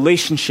 our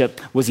relationship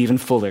was even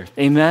fuller.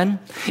 Amen?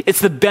 It's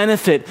the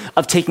benefit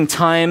of taking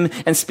time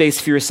and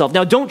space for yourself.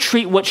 Now, don't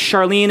treat what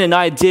Charlene and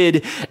I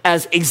did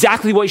as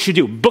exactly what you should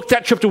do. Book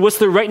that trip to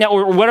Whistler right now,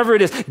 or whatever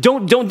it is.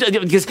 Don't,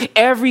 because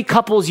every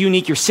couple is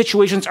unique. Your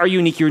situations are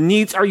unique. Your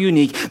needs are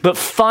unique. But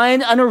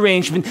find an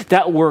arrangement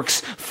that works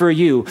for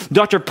you.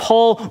 Dr.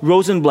 Paul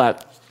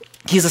Rosenblatt,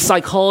 he's a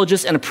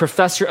psychologist and a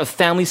professor of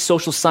family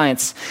social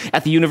science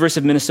at the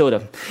University of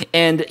Minnesota.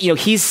 And,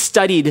 he's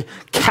studied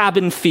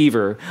cabin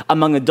fever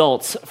among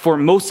adults for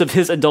most of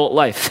his adult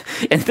life.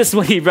 And this is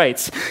what he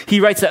writes. He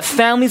writes that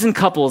families and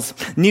couples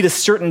need a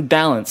certain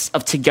balance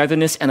of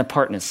togetherness and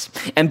apartness.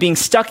 And being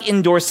stuck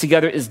indoors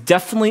together is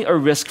definitely a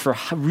risk for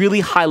really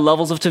high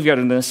levels of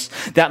togetherness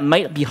that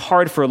might be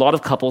hard for a lot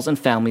of couples and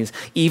families,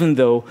 even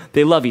though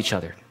they love each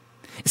other.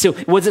 So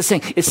what's it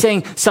saying? It's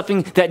saying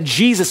something that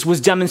Jesus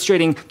was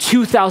demonstrating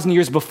 2,000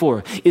 years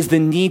before, is the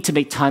need to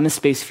make time and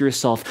space for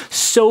yourself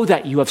so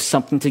that you have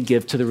something to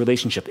give to the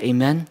relationship.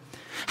 Amen?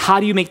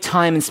 How do you make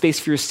time and space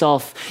for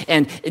yourself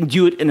and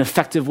do it in an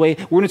effective way?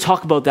 We're going to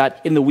talk about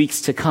that in the weeks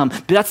to come.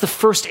 But that's the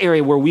first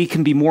area where we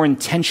can be more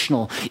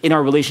intentional in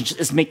our relationships,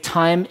 is make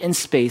time and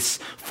space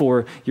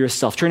for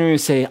yourself. Turn to me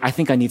and say, I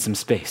think I need some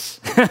space.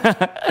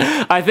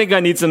 I think I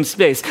need some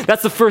space.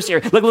 That's the first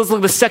area. Let's look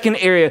at the second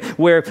area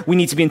where we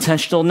need to be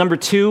intentional. Number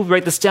 2,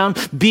 write this down.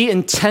 Be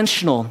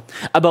intentional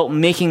about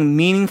making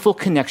meaningful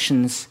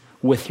connections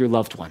with your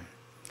loved one.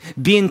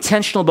 Be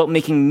intentional about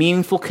making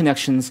meaningful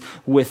connections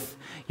with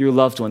your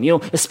loved one. You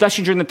know,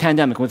 especially during the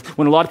pandemic,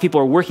 when a lot of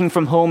people are working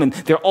from home and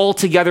they're all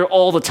together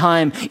all the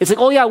time. It's like,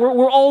 oh yeah,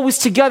 we're always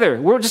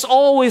together. We're just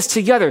always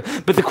together.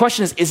 But the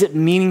question is it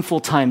meaningful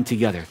time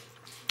together?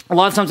 A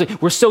lot of times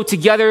we're so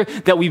together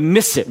that we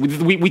miss it.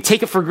 We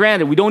take it for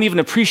granted. We don't even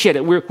appreciate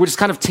it. We're just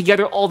kind of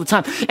together all the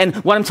time. And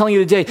what I'm telling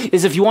you today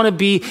is if you want to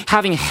be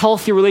having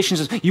healthy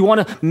relationships, you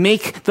want to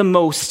make the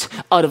most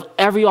out of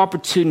every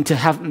opportunity to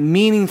have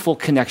meaningful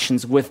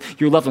connections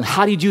with your loved one.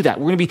 How do you do that?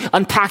 We're going to be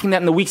unpacking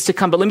that in the weeks to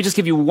come. But let me just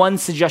give you one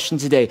suggestion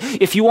today.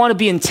 If you want to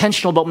be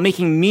intentional about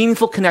making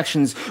meaningful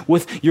connections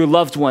with your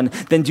loved one,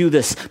 then do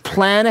this.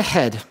 Plan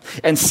ahead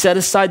and set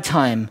aside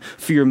time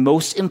for your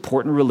most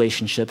important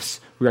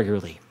relationships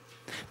regularly.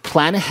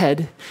 Plan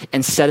ahead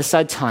and set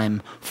aside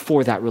time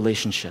for that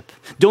relationship.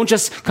 Don't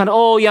just kind of,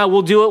 oh yeah,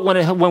 we'll do it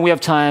when we have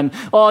time.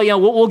 Oh yeah,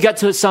 we'll get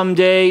to it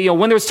someday. You know,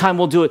 when there's time,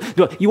 we'll do it.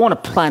 No, you want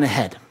to plan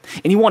ahead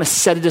and you want to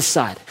set it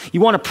aside.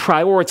 You want to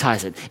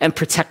prioritize it and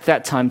protect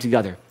that time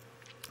together.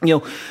 You know,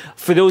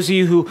 for those of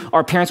you who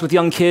are parents with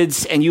young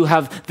kids and you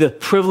have the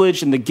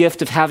privilege and the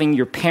gift of having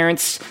your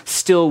parents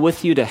still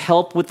with you to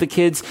help with the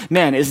kids,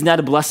 man, isn't that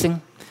a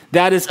blessing?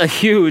 That is a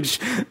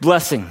huge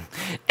blessing.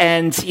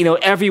 And, you know,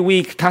 every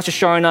week, Pastor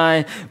Shar and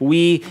I,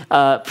 we,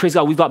 praise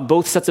God, we've got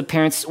both sets of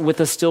parents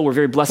with us still. We're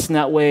very blessed in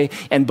that way.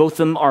 And both of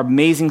them are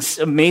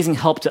amazing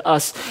help to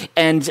us.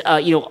 And,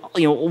 you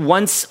know,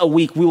 once a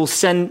week, we will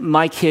send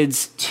my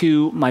kids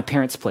to my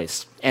parents'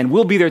 place. And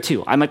we'll be there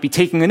too. I might be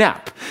taking a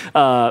nap.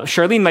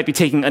 Charlene might be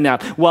taking a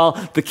nap while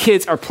the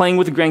kids are playing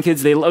with the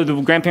grandkids.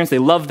 The grandparents, they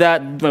love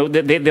that.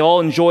 They all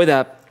enjoy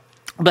that.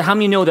 But how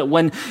many know that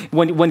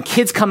when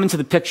kids come into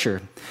the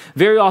picture,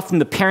 very often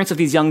the parents of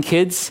these young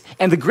kids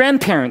and the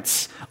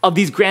grandparents of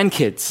these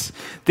grandkids,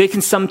 they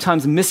can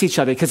sometimes miss each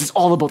other because it's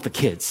all about the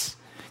kids.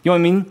 You know what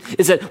I mean?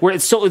 Is that where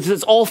it's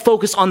all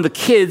focused on the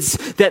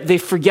kids that they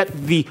forget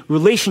the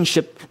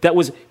relationship that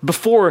was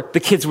before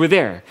the kids were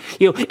there.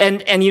 You know,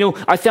 and you know,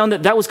 I found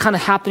that was kind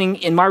of happening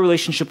in my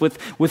relationship with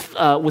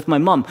my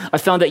mom. I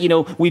found that, you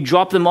know, we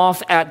dropped them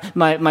off at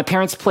my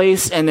parents'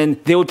 place, and then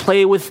they would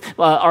play with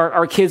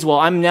our kids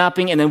while I'm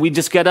napping, and then we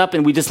just get up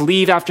and we just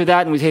leave after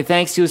that, and we say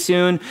thanks, see you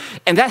soon,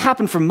 and that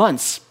happened for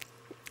months.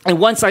 And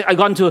once I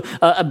got into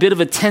a bit of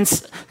a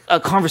tense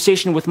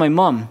conversation with my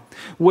mom,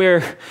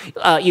 where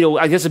you know,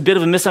 I guess a bit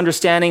of a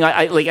misunderstanding.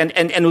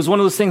 And it was one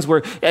of those things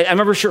where I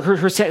remember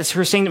her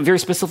saying it very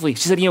specifically.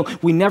 She said, you know,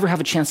 we never have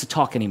a chance to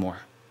talk anymore.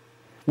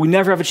 We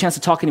never have a chance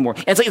to talk anymore.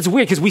 And it's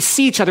weird because we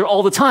see each other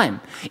all the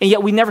time, and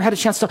yet we never had a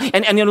chance to talk.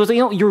 And it was like,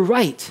 you know, you're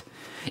right.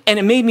 And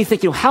it made me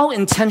think, you know, how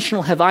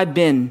intentional have I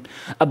been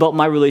about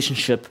my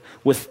relationship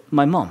with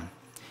my mom?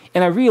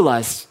 And I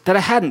realized that I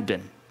hadn't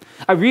been.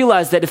 I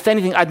realized that if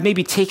anything, I'd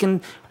maybe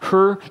taken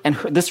her and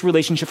this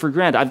relationship for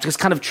granted. I've just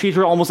kind of treated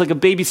her almost like a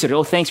babysitter.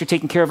 Oh, thanks for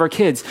taking care of our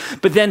kids.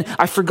 But then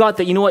I forgot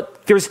that, you know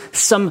what, there's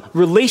some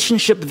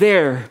relationship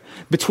there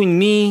between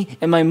me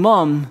and my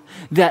mom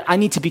that I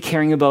need to be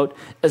caring about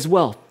as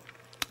well.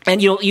 And,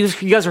 you know, you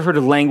guys have heard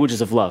of languages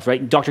of love,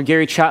 right? Dr.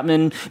 Gary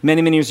Chapman,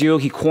 many years ago,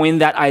 he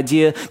coined that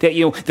idea that,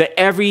 you know, that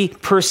every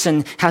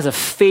person has a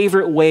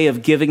favorite way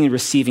of giving and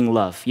receiving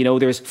love. You know,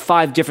 there's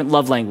 5 different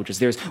love languages.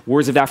 There's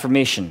words of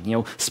affirmation, you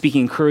know,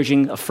 speaking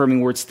encouraging,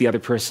 affirming words to the other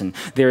person.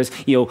 There's,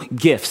 you know,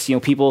 gifts, you know,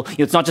 people, you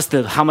know, it's not just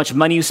how much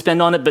money you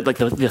spend on it, but like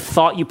the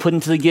thought you put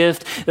into the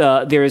gift.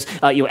 There's,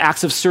 you know,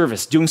 acts of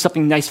service, doing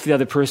something nice for the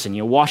other person,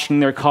 you know, washing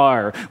their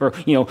car or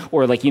you know,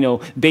 or like, you know,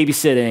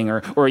 babysitting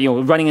or, you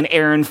know, running an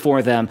errand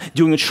for them.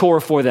 Doing a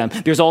chore for them.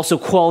 There's also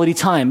quality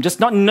time. Just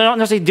not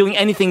necessarily doing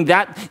anything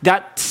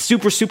that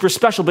super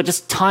special, but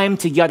just time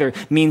together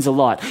means a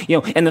lot.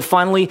 You know, and then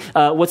finally,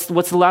 what's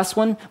the last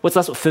one? What's the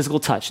last one? Physical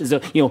touch. Is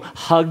you know,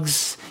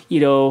 hugs, you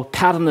know,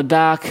 pat on the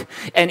back.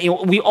 And you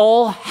know, we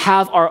all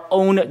have our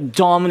own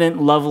dominant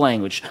love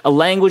language, a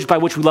language by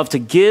which we love to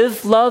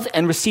give love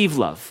and receive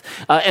love.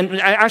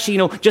 And I actually, you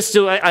know, just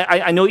so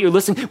I know that you're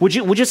listening, would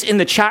you just in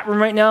the chat room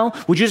right now,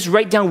 would you just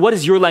write down what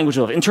is your language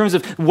of love in terms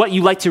of what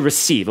you like to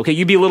receive? Okay,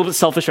 you'd be a little bit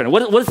selfish right now.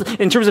 What is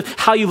in terms of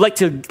how you like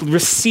to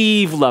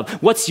receive love?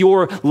 What's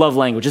your love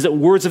language? Is it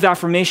words of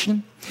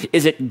affirmation?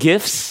 Is it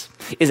gifts?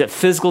 Is it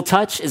physical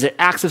touch? Is it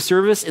acts of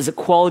service? Is it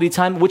quality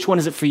time? Which one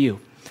is it for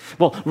you?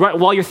 Well, right,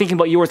 while you're thinking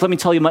about yours, let me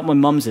tell you what my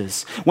mom's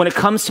is. When it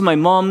comes to my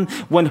mom,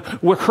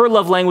 with her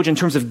love language in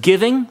terms of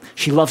giving,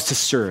 she loves to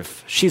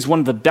serve. She's one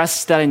of the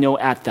best that I know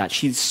at that.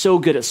 She's so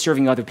good at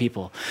serving other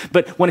people.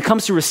 But when it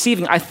comes to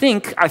receiving, I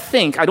think,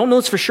 I don't know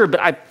this for sure, but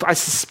I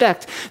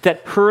suspect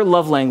that her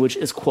love language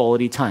is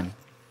quality time.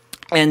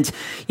 And,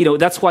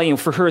 that's why,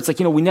 for her, it's like,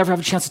 we never have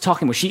a chance to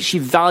talk anymore. She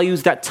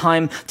values that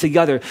time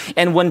together.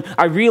 And when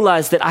I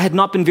realized that I had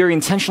not been very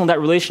intentional in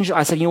that relationship,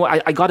 I said,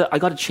 I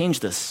gotta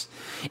change this.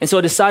 And so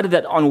I decided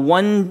that on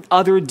one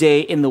other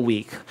day in the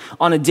week,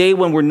 on a day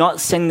when we're not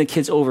sending the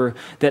kids over,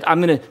 that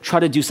I'm going to try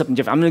to do something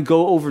different. I'm going to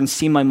go over and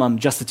see my mom,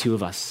 just the two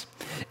of us.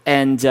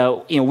 And,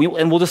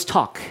 we'll just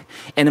talk.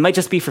 And it might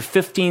just be for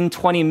 15,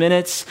 20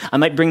 minutes. I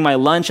might bring my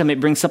lunch. I might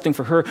bring something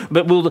for her.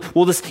 But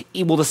we'll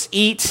just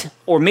eat,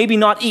 or maybe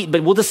not eat,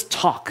 but we'll just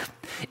talk.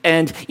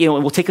 And, and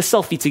we'll take a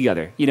selfie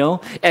together,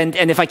 And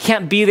if I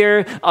can't be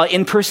there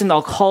in person,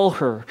 I'll call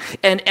her.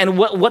 And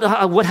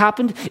what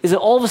happened is that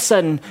all of a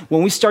sudden,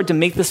 when we start to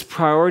make this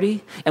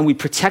priority and we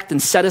protect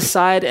and set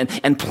aside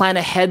and plan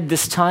ahead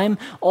this time,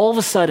 all of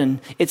a sudden,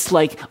 it's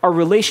like our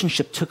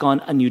relationship took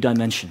on a new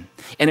dimension.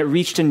 And it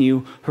reached a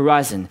new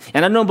horizon.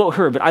 And I don't know about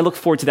her, but I look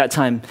forward to that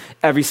time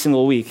every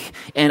single week.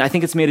 And I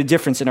think it's made a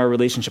difference in our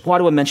relationship. Why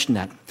do I mention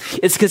that?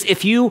 It's because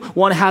if you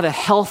want to have a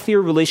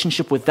healthier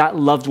relationship with that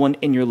loved one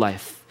in your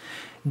life,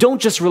 don't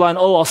just rely on,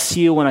 I'll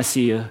see you when I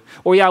see you.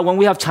 Or when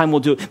we have time, we'll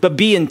do it. But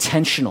be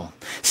intentional.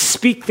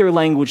 Speak their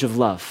language of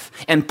love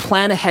and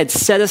plan ahead.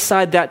 Set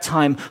aside that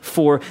time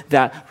for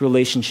that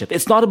relationship.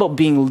 It's not about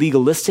being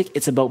legalistic.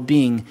 It's about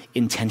being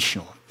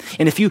intentional.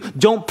 And if you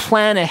don't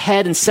plan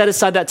ahead and set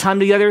aside that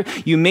time together,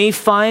 you may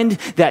find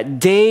that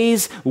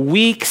days,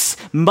 weeks,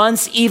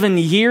 months, even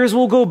years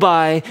will go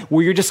by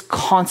where you're just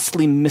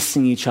constantly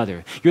missing each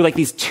other. You're like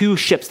these two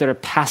ships that are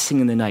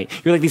passing in the night.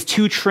 You're like these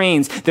two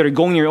trains that are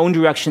going your own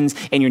directions,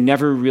 and you're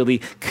never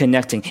really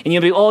connecting. And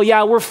you'll be,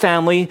 we're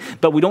family,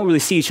 but we don't really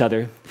see each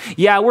other.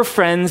 Yeah, we're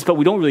friends, but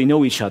we don't really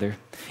know each other.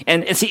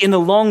 And see, in the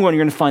long run,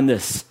 you're going to find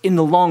this. In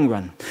the long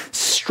run,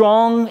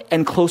 strong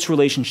and close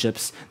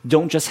relationships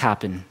don't just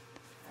happen.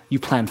 You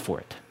plan for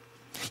it.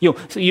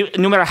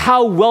 No matter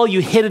how well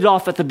you hit it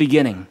off at the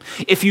beginning,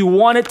 if you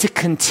want it to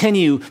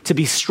continue to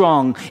be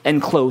strong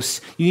and close,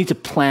 you need to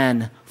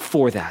plan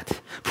for that.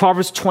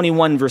 Proverbs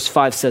 21 verse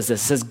 5 says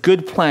this. It says,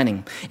 good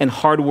planning and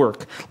hard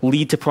work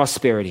lead to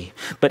prosperity,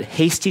 but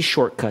hasty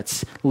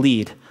shortcuts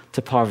lead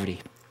to poverty.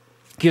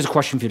 Here's a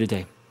question for you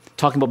today,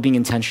 talking about being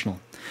intentional.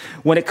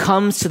 When it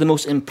comes to the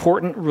most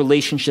important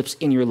relationships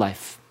in your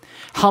life,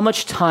 how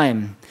much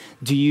time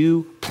do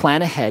you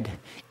plan ahead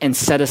and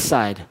set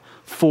aside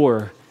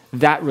for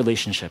that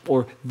relationship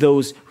or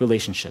those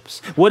relationships?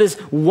 What is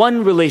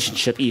one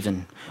relationship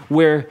even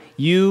where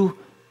you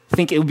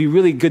think it would be a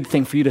really good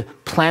thing for you to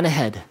plan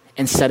ahead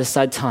and set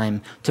aside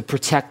time to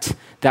protect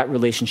that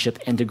relationship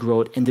and to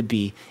grow it and to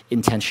be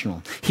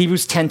intentional?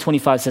 Hebrews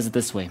 10:25 says it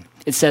this way.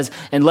 It says,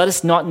 and let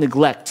us not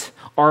neglect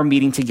our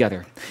meeting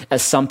together,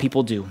 as some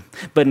people do,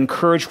 but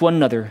encourage one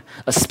another,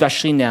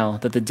 especially now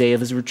that the day of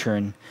his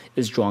return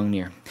is drawing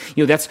near.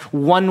 That's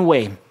one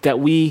way that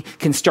we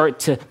can start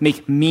to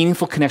make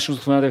meaningful connections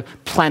with one another,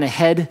 plan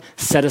ahead,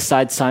 set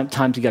aside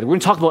time together. We're going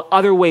to talk about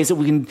other ways that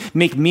we can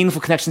make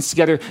meaningful connections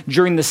together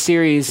during the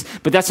series,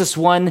 but that's just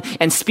one.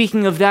 And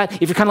speaking of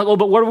that, if you're kind of like,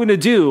 but what are we going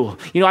to do?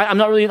 I'm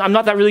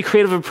not that really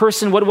creative of a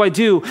person. What do I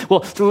do?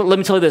 Well, let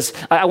me tell you this.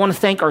 I want to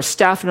thank our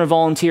staff and our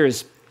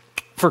volunteers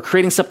for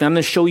creating something I'm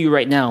going to show you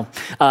right now.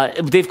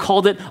 They've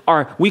called it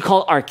we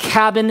call it our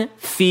Cabin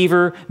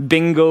Fever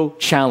Bingo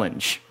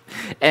Challenge.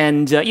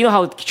 And you know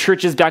how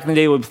churches back in the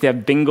day would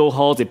have bingo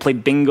halls, they play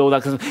bingo.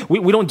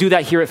 We don't do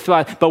that here at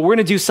Thrive, but we're going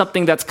to do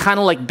something that's kind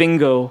of like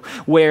bingo,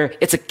 where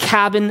it's a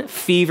cabin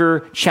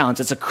fever challenge.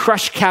 It's a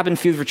crush cabin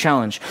fever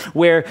challenge,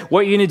 where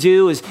what you're going to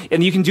do is,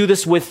 and you can do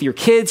this with your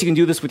kids, you can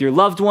do this with your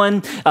loved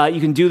one,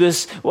 you can do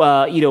this,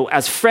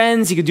 as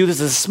friends, you can do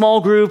this as a small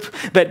group.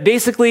 But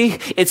basically,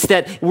 it's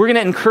that we're going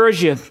to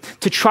encourage you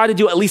to try to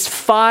do at least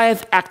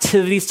 5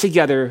 activities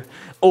together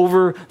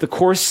over the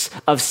course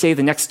of, say,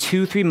 the next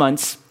 2-3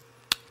 months.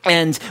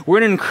 And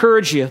we're going to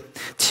encourage you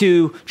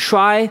to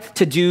try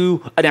to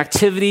do an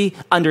activity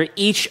under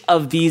each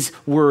of these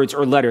words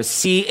or letters,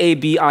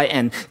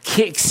 C-A-B-I-N.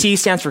 C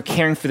stands for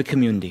caring for the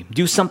community.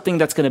 Do something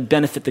that's going to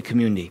benefit the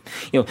community,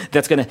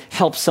 that's going to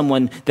help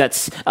someone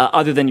that's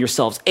other than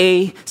yourselves.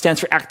 A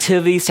stands for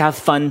activities to have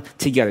fun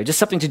together, just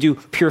something to do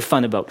pure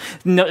fun about.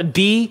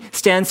 B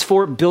stands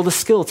for build a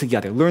skill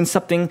together, learn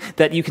something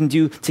that you can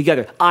do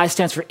together. I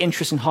stands for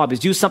interest and hobbies,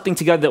 do something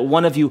together that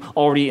one of you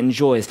already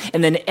enjoys.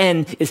 And then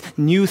N is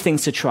new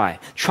things to try.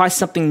 Try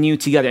something new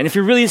together. And if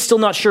you're really still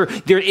not sure,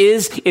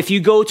 if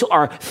you go to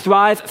our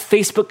Thrive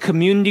Facebook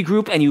community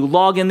group and you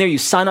log in there, you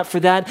sign up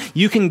for that,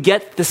 you can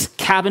get this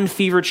Cabin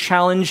Fever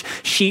Challenge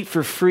sheet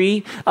for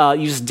free.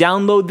 You just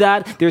download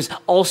that. There's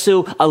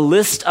also a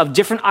list of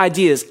different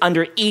ideas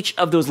under each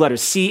of those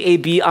letters,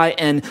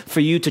 CABIN, for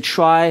you to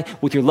try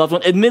with your loved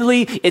one.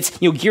 Admittedly, it's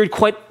geared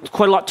quite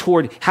a lot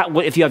toward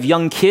if you have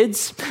young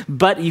kids,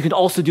 but you can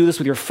also do this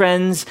with your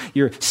friends,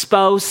 your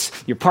spouse,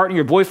 your partner,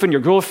 your boyfriend,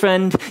 your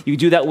girlfriend. You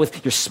do that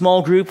with your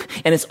small group,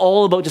 and it's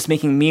all about just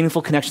making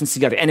meaningful connections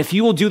together. And if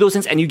you will do those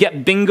things and you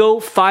get bingo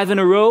 5 in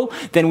a row,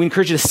 then we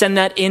encourage you to send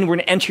that in. We're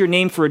going to enter your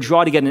name for a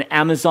draw to get an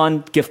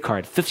Amazon gift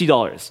card,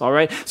 $50, all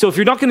right? So if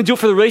you're not going to do it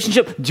for the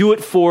relationship, do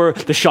it for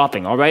the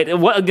shopping, all right?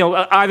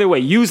 Either way,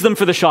 use them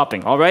for the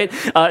shopping, all right?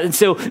 And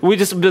so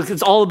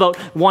it's all about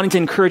wanting to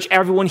encourage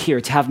everyone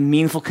here to have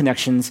meaningful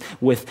connections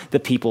with the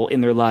people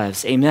in their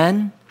lives.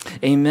 Amen?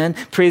 Amen.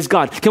 Praise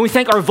God. Can we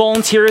thank our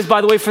volunteers,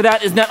 by the way, for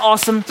that? Isn't that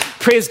awesome?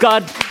 Praise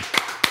God.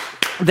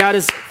 That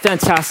is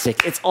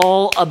fantastic. It's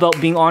all about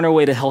being on our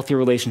way to healthier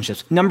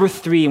relationships. Number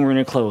 3, and we're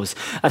going to close.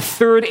 A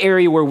third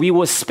area where we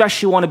will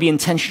especially want to be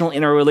intentional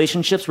in our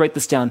relationships, write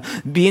this down,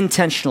 be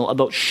intentional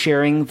about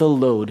sharing the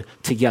load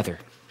together.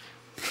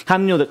 How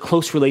many know that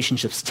close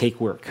relationships take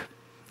work?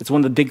 It's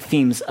one of the big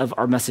themes of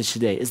our message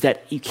today, is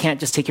that you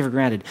can't just take it for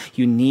granted.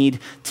 You need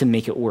to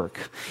make it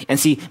work. And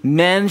see,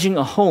 managing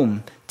a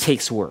home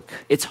takes work.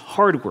 It's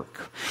hard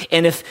work.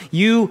 And if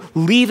you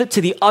leave it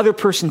to the other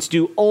person to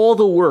do all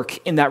the work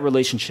in that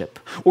relationship,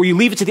 or you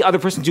leave it to the other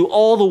person to do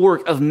all the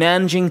work of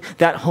managing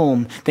that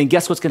home, then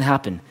guess what's going to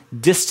happen?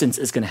 Distance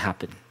is going to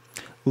happen.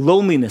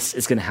 Loneliness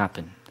is going to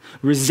happen.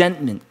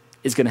 Resentment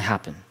is going to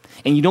happen.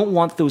 And you don't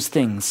want those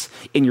things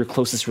in your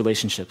closest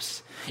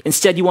relationships.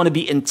 Instead, you want to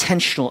be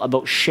intentional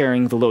about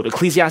sharing the load.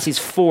 Ecclesiastes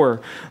 4,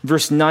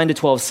 verse 9 to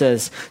 12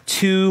 says,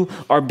 2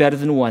 are better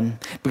than 1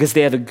 because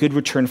they have a good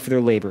return for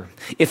their labor.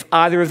 If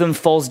either of them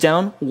falls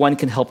down, one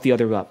can help the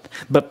other up.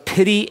 But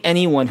pity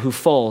anyone who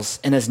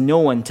falls and has no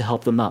one to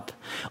help them up.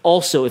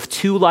 Also, if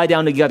 2 lie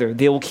down together,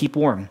 they will keep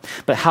warm.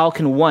 But how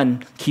can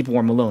one keep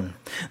warm alone?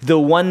 Though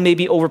one may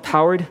be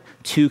overpowered,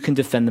 2 can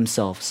defend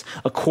themselves.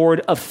 A cord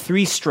of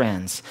 3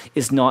 strands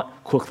is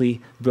not quickly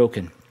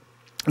broken.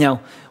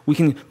 Now, we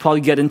can probably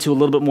get into a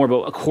little bit more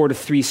about a cord of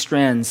 3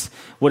 strands.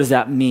 What does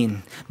that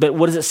mean? But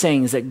what is it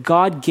saying is that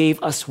God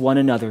gave us one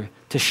another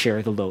to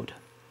share the load.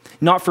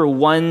 Not for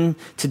one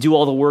to do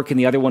all the work and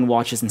the other one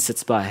watches and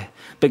sits by.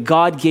 But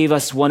God gave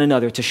us one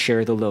another to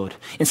share the load.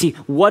 And see,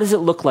 what does it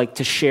look like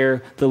to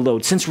share the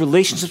load? Since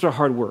relationships are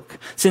hard work,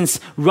 since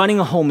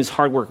running a home is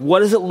hard work, what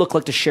does it look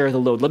like to share the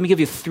load? Let me give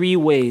you 3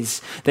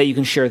 ways that you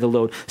can share the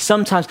load.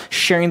 Sometimes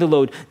sharing the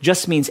load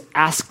just means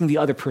asking the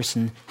other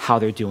person how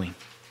they're doing.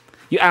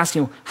 You ask,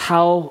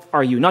 how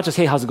are you? Not just,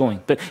 hey, how's it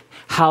going? But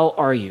how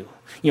are you?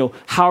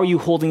 How are you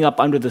holding up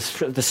under the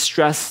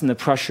stress and the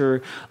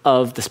pressure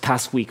of this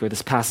past week or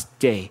this past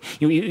day?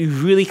 You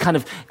really kind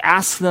of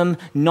ask them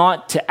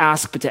not to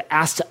ask, but to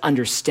ask to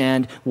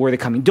understand where they're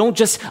coming. Don't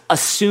just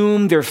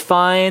assume they're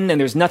fine and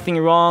there's nothing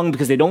wrong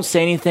because they don't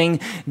say anything.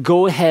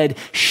 Go ahead,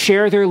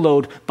 share their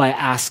load by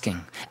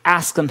asking.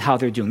 Ask them how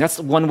they're doing. That's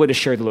one way to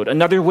share the load.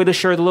 Another way to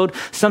share the load,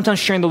 sometimes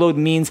sharing the load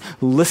means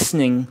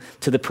listening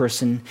to the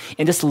person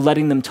and just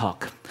letting them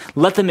talk.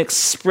 Let them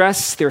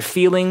express their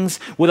feelings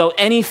without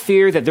any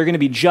fear that they're going to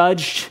be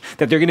judged,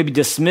 that they're going to be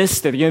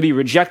dismissed, that they're going to be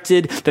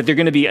rejected, that they're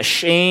going to be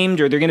ashamed,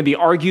 or they're going to be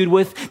argued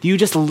with. You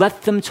just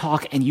let them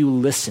talk and you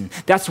listen.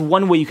 That's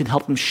one way you can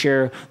help them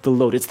share the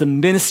load. It's the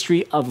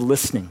ministry of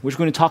listening, which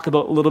we're going to talk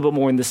about a little bit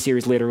more in this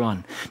series later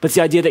on. But it's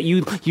the idea that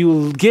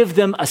you give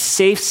them a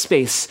safe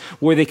space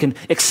where they can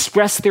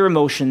express their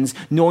emotions,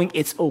 knowing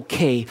it's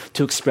okay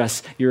to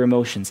express your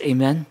emotions.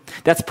 Amen?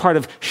 That's part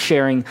of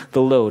sharing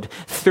the load.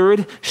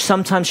 Third,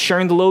 sometimes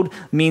sharing the load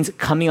means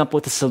coming up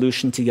with a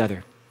solution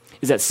together.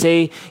 Is that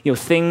say,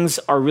 things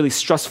are really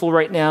stressful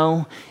right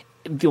now.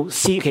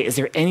 See, okay, is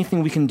there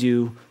anything we can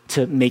do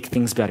to make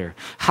things better?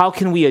 How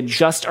can we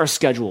adjust our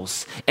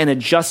schedules and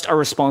adjust our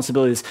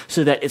responsibilities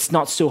so that it's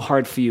not so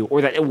hard for you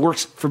or that it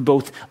works for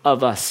both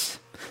of us?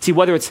 See,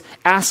 whether it's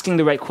asking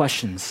the right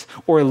questions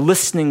or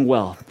listening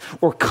well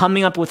or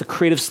coming up with a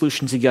creative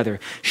solution together,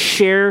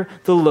 share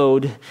the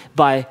load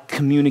by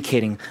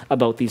communicating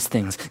about these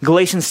things.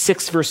 Galatians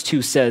 6 verse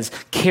 2 says,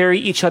 carry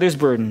each other's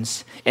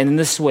burdens, and in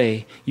this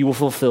way you will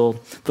fulfill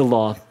the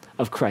law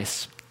of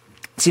Christ.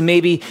 See,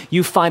 maybe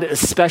you find it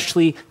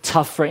especially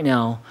tough right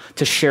now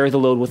to share the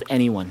load with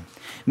anyone.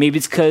 Maybe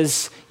it's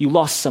because you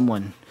lost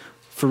someone.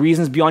 For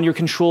reasons beyond your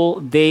control,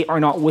 they are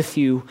not with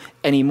you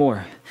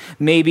anymore.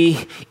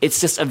 Maybe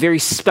it's just a very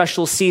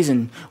special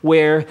season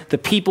where the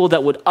people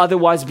that would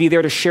otherwise be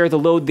there to share the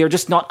load, they're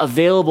just not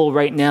available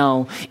right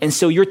now. And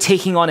so you're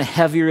taking on a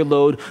heavier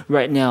load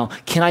right now.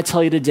 Can I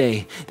tell you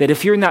today that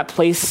if you're in that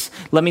place,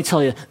 let me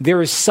tell you,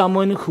 there is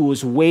someone who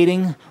is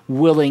waiting,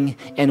 willing,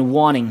 and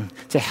wanting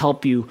to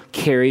help you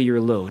carry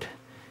your load.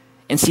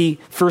 And see,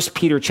 1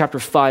 Peter chapter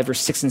 5,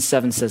 verse 6 and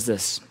 7 says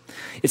this.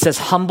 It says,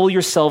 humble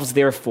yourselves,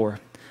 therefore,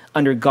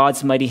 under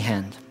God's mighty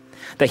hand,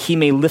 that he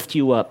may lift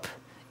you up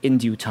in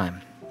due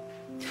time.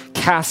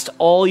 Cast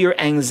all your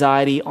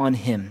anxiety on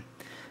him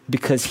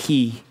because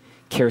he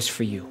cares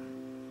for you.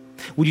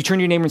 Would you turn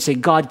to your neighbor and say,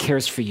 God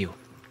cares for you?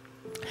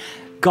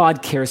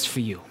 God cares for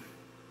you.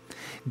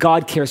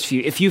 God cares for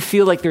you. If you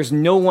feel like there's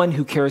no one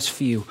who cares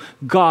for you,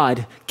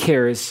 God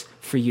cares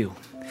for you.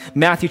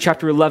 Matthew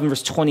chapter 11,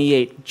 verse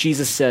 28,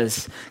 Jesus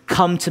says,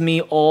 come to me,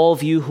 all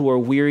of you who are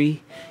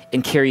weary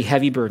and carry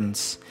heavy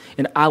burdens,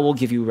 and I will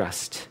give you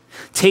rest.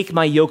 Take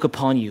my yoke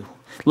upon you.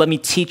 Let me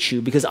teach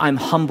you, because I'm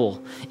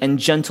humble and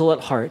gentle at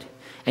heart,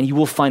 and you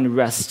will find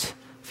rest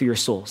for your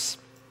souls.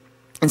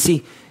 And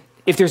see,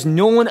 if there's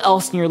no one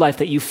else in your life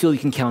that you feel you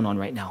can count on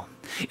right now,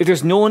 if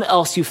there's no one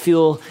else you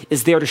feel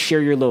is there to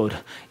share your load,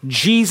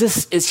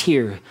 Jesus is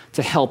here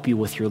to help you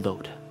with your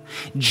load.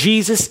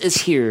 Jesus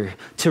is here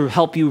to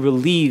help you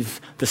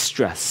relieve the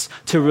stress,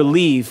 to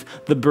relieve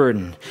the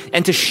burden,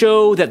 and to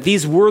show that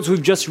these words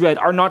we've just read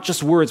are not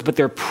just words, but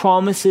they're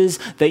promises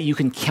that you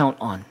can count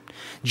on.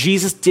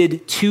 Jesus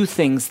did two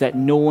things that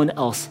no one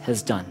else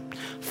has done.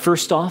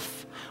 First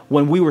off,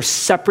 when we were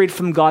separated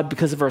from God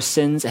because of our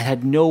sins and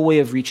had no way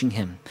of reaching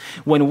him,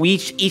 when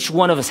each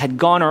one of us had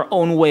gone our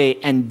own way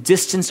and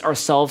distanced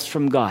ourselves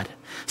from God,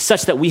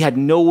 such that we had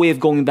no way of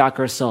going back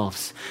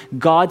ourselves,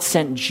 God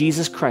sent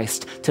Jesus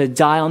Christ to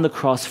die on the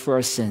cross for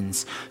our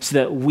sins so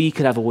that we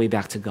could have a way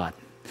back to God,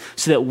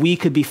 so that we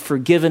could be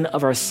forgiven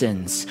of our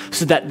sins,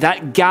 so that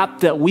that gap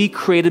that we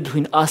created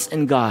between us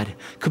and God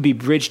could be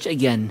bridged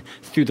again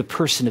through the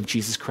person of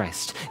Jesus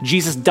Christ.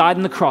 Jesus died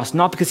on the cross,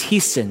 not because he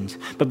sinned,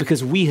 but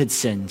because we had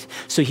sinned.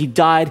 So he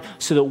died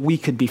so that we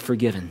could be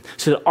forgiven,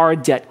 so that our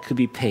debt could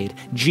be paid.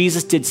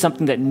 Jesus did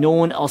something that no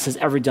one else has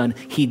ever done.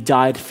 He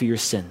died for your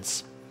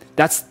sins.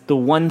 That's the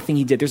one thing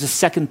he did. There's a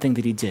second thing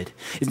that he did.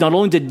 Is not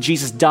only did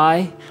Jesus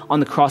die on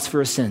the cross for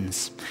our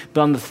sins,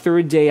 but on the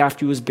third day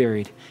after he was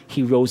buried,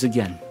 he rose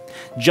again.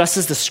 Just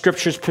as the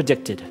scriptures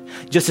predicted,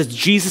 just as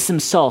Jesus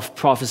himself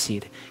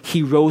prophesied,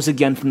 he rose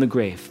again from the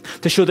grave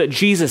to show that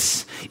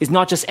Jesus is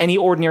not just any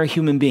ordinary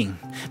human being,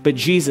 but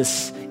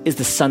Jesus is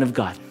the Son of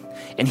God,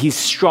 and he's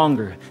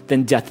stronger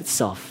than death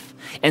itself.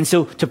 And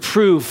so to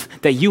prove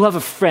that you have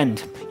a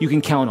friend you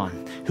can count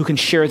on, who can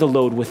share the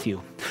load with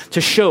you, to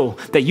show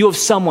that you have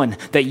someone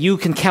that you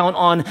can count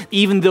on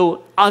even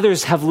though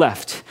others have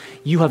left,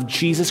 you have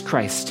Jesus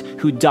Christ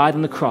who died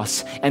on the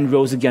cross and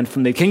rose again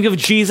from the dead. Can you give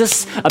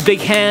Jesus a big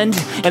hand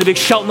and a big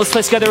shout? Let's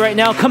play together right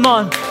now. Come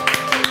on.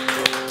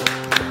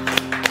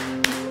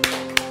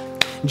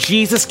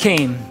 Jesus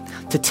came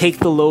to take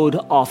the load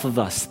off of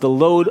us, the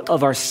load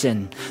of our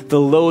sin, the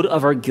load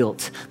of our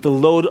guilt, the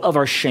load of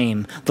our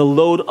shame, the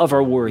load of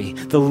our worry,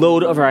 the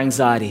load of our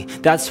anxiety.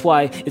 That's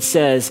why it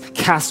says,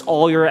 cast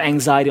all your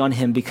anxiety on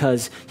him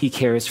because he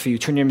cares for you.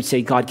 Turn to him and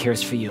say, God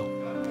cares for you.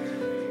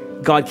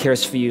 God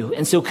cares for you.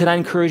 And so could I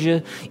encourage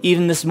you,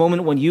 even this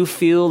moment when you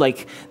feel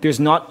like there's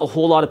not a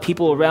whole lot of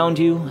people around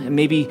you and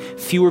maybe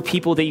fewer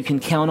people that you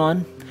can count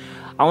on,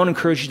 I want to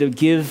encourage you to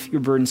give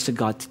your burdens to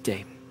God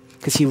today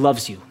because he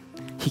loves you.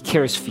 He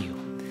cares for you.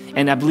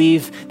 And I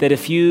believe that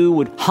if you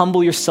would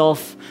humble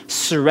yourself,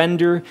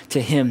 surrender to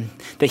him,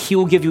 that he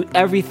will give you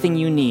everything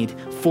you need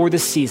for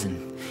this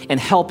season and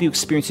help you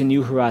experience a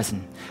new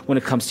horizon when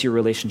it comes to your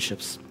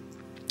relationships.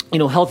 You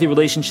know, healthy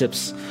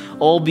relationships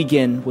all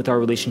begin with our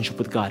relationship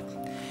with God.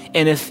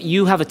 And if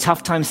you have a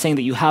tough time saying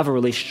that you have a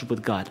relationship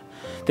with God,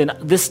 then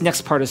this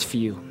next part is for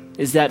you.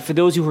 Is that for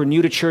those who are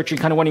new to church, you're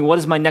kind of wondering, what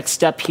is my next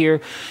step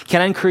here?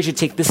 Can I encourage you to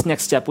take this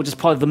next step, which is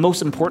probably the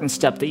most important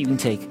step that you can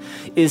take,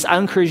 is I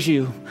encourage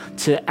you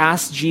to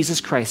ask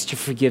Jesus Christ to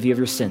forgive you of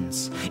your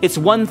sins. It's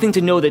one thing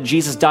to know that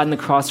Jesus died on the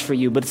cross for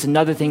you, but it's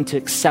another thing to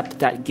accept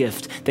that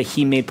gift that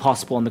he made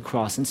possible on the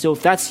cross. And so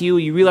if that's you,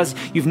 you realize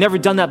you've never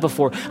done that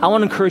before, I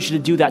want to encourage you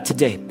to do that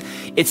today.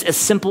 It's as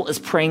simple as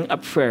praying a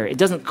prayer. It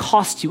doesn't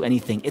cost you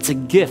anything. It's a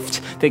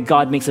gift that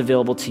God makes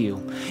available to you.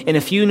 And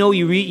if you know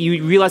you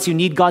realize you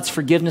need God's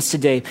forgiveness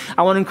today,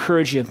 I want to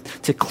encourage you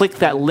to click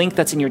that link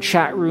that's in your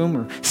chat room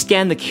or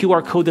scan the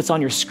QR code that's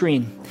on your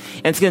screen.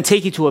 And it's going to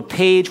take you to a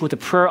page with a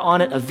prayer on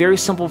it, a very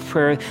simple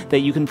prayer that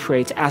you can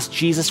pray to ask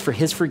Jesus for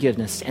his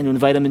forgiveness and to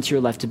invite him into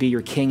your life to be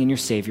your King and your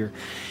Savior.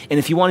 And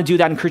if you want to do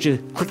that, I encourage you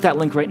to click that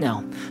link right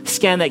now.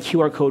 Scan that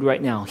QR code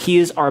right now. He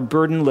is our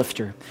burden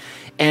lifter.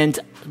 And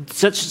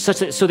so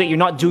that you're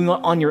not doing it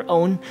on your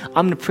own,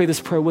 I'm going to pray this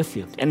prayer with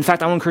you. And in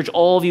fact, I want to encourage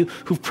all of you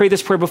who've prayed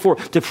this prayer before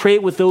to pray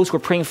it with those who are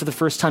praying for the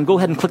first time. Go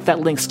ahead and click that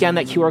link, scan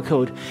that QR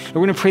code. And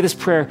we're going to pray this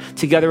prayer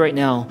together right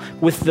now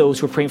with those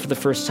who are praying for the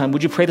first time.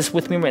 Would you pray this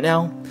with me right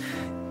now?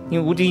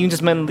 Would you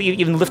just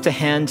even lift a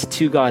hand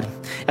to God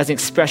as an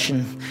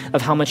expression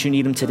of how much you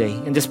need him today?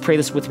 And just pray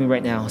this with me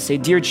right now. Say,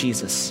 Dear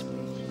Jesus,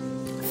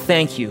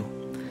 thank you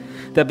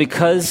that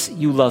because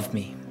you love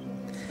me,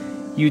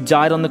 you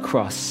died on the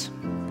cross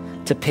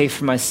to pay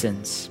for my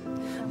sins.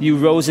 You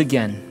rose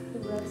again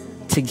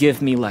to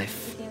give me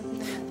life.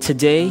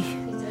 Today,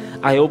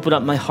 I open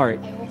up my heart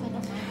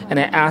and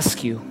I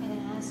ask you,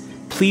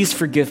 please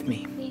forgive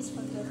me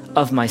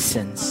of my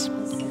sins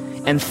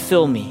and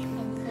fill me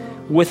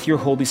with your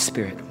Holy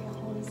Spirit.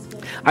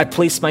 I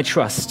place my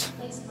trust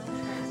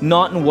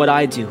not in what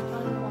I do,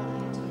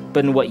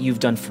 but in what you've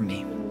done for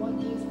me.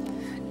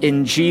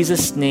 In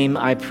Jesus' name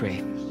I pray.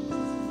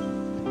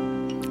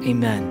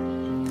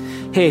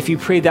 Amen. hey, if you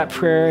prayed that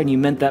prayer and you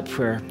meant that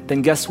prayer,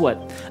 then guess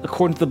what?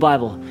 According to the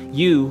Bible,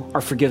 you are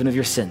forgiven of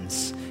your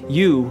sins.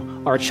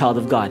 You are a child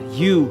of God.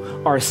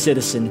 You are a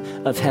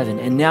citizen of heaven.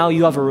 And now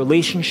you have a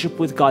relationship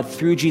with God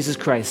through Jesus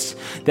Christ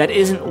that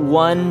isn't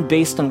one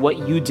based on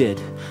what you did,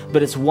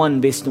 but it's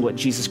one based on what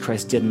Jesus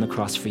Christ did on the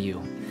cross for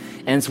you.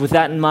 And it's with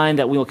that in mind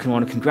that we want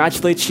to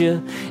congratulate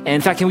you. And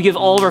in fact, can we give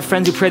all of our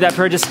friends who prayed that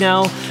prayer just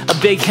now a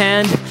big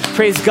hand?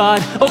 Praise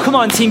God. Oh, come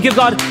on, team. Give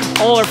God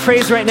all our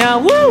praise right now.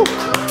 Woo!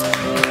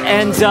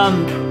 And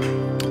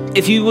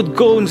if you would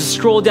go and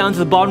scroll down to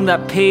the bottom of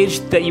that page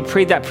that you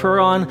prayed that prayer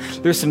on,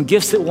 there's some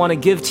gifts that we want to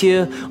give to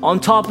you. On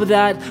top of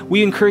that,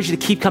 we encourage you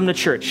to keep coming to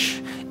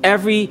church.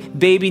 Every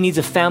baby needs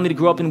a family to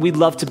grow up in. We'd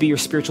love to be your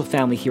spiritual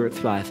family here at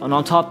Thrive. And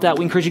on top of that,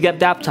 we encourage you to get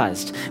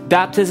baptized.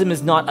 Baptism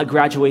is not a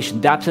graduation.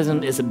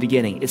 Baptism is a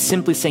beginning. It's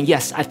simply saying,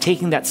 yes, I've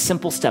taken that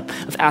simple step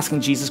of asking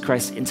Jesus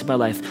Christ into my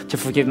life to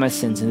forgive my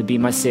sins and to be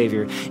my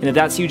Savior. And if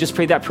that's you, just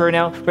pray that prayer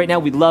now. Right now,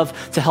 we'd love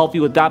to help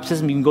you with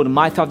baptism. You can go to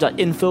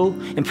mythrive.info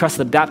and press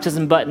the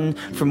baptism button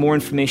for more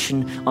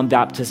information on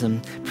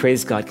baptism.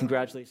 Praise God.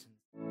 Congratulations.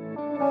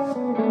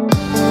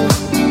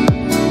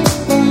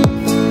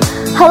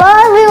 Hello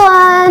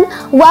everyone!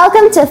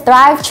 Welcome to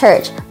Thrive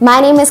Church. My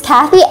name is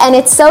Kathy and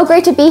it's so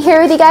great to be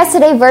here with you guys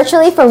today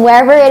virtually from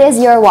wherever it is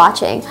you're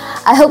watching.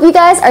 I hope you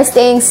guys are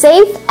staying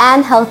safe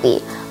and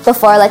healthy.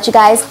 Before I let you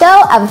guys go,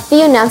 I have a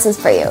few announcements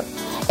for you.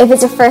 If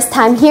it's your first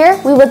time here,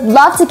 we would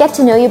love to get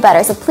to know you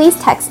better, so please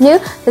text NEW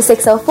to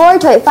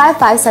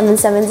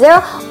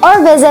 604-285-5770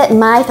 or visit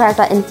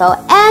mythrive.info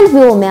and we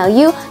will mail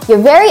you your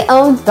very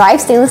own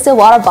Thrive stainless steel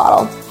water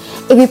bottle.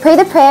 If you prayed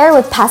the prayer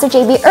with Pastor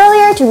JB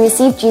earlier to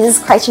receive Jesus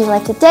Christ in your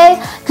life today,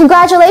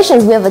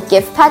 congratulations, we have a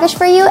gift package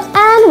for you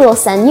and we'll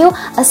send you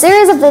a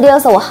series of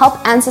videos that will help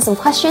answer some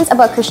questions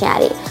about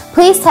Christianity.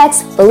 Please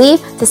text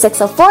BELIEVE to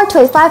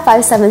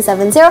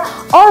 604-285-5770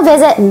 or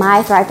visit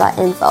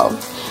mythrive.info.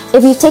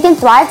 If you've taken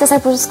Thrive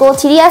Discipleship School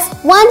TDS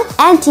 1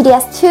 and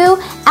TDS 2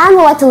 and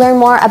would like to learn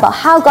more about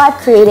how God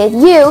created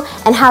you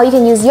and how you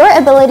can use your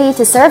ability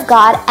to serve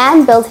God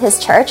and build His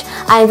church,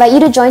 I invite you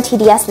to join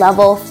TDS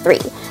Level 3.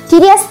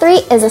 TDS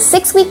 3 is a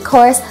 6-week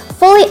course,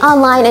 fully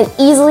online and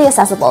easily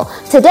accessible.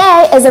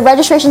 Today is the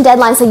registration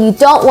deadline, so you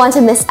don't want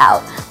to miss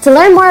out. To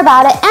learn more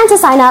about it and to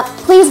sign up,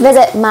 please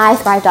visit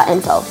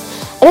mythrive.info.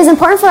 It is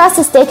important for us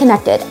to stay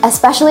connected,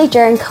 especially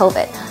during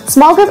COVID.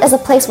 Small group is a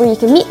place where you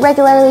can meet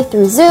regularly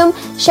through Zoom,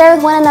 share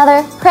with one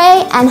another,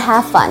 pray, and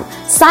have fun.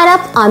 Sign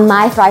up on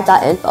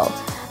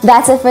mythrive.info.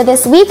 That's it for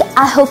this week.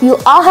 I hope you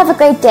all have a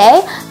great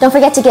day. Don't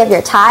forget to give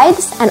your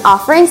tithes and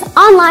offerings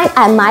online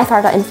at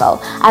mythrive.info.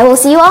 I will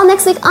see you all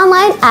next week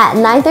online at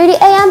 9:30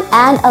 a.m.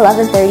 and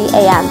 11:30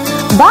 a.m.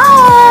 Bye!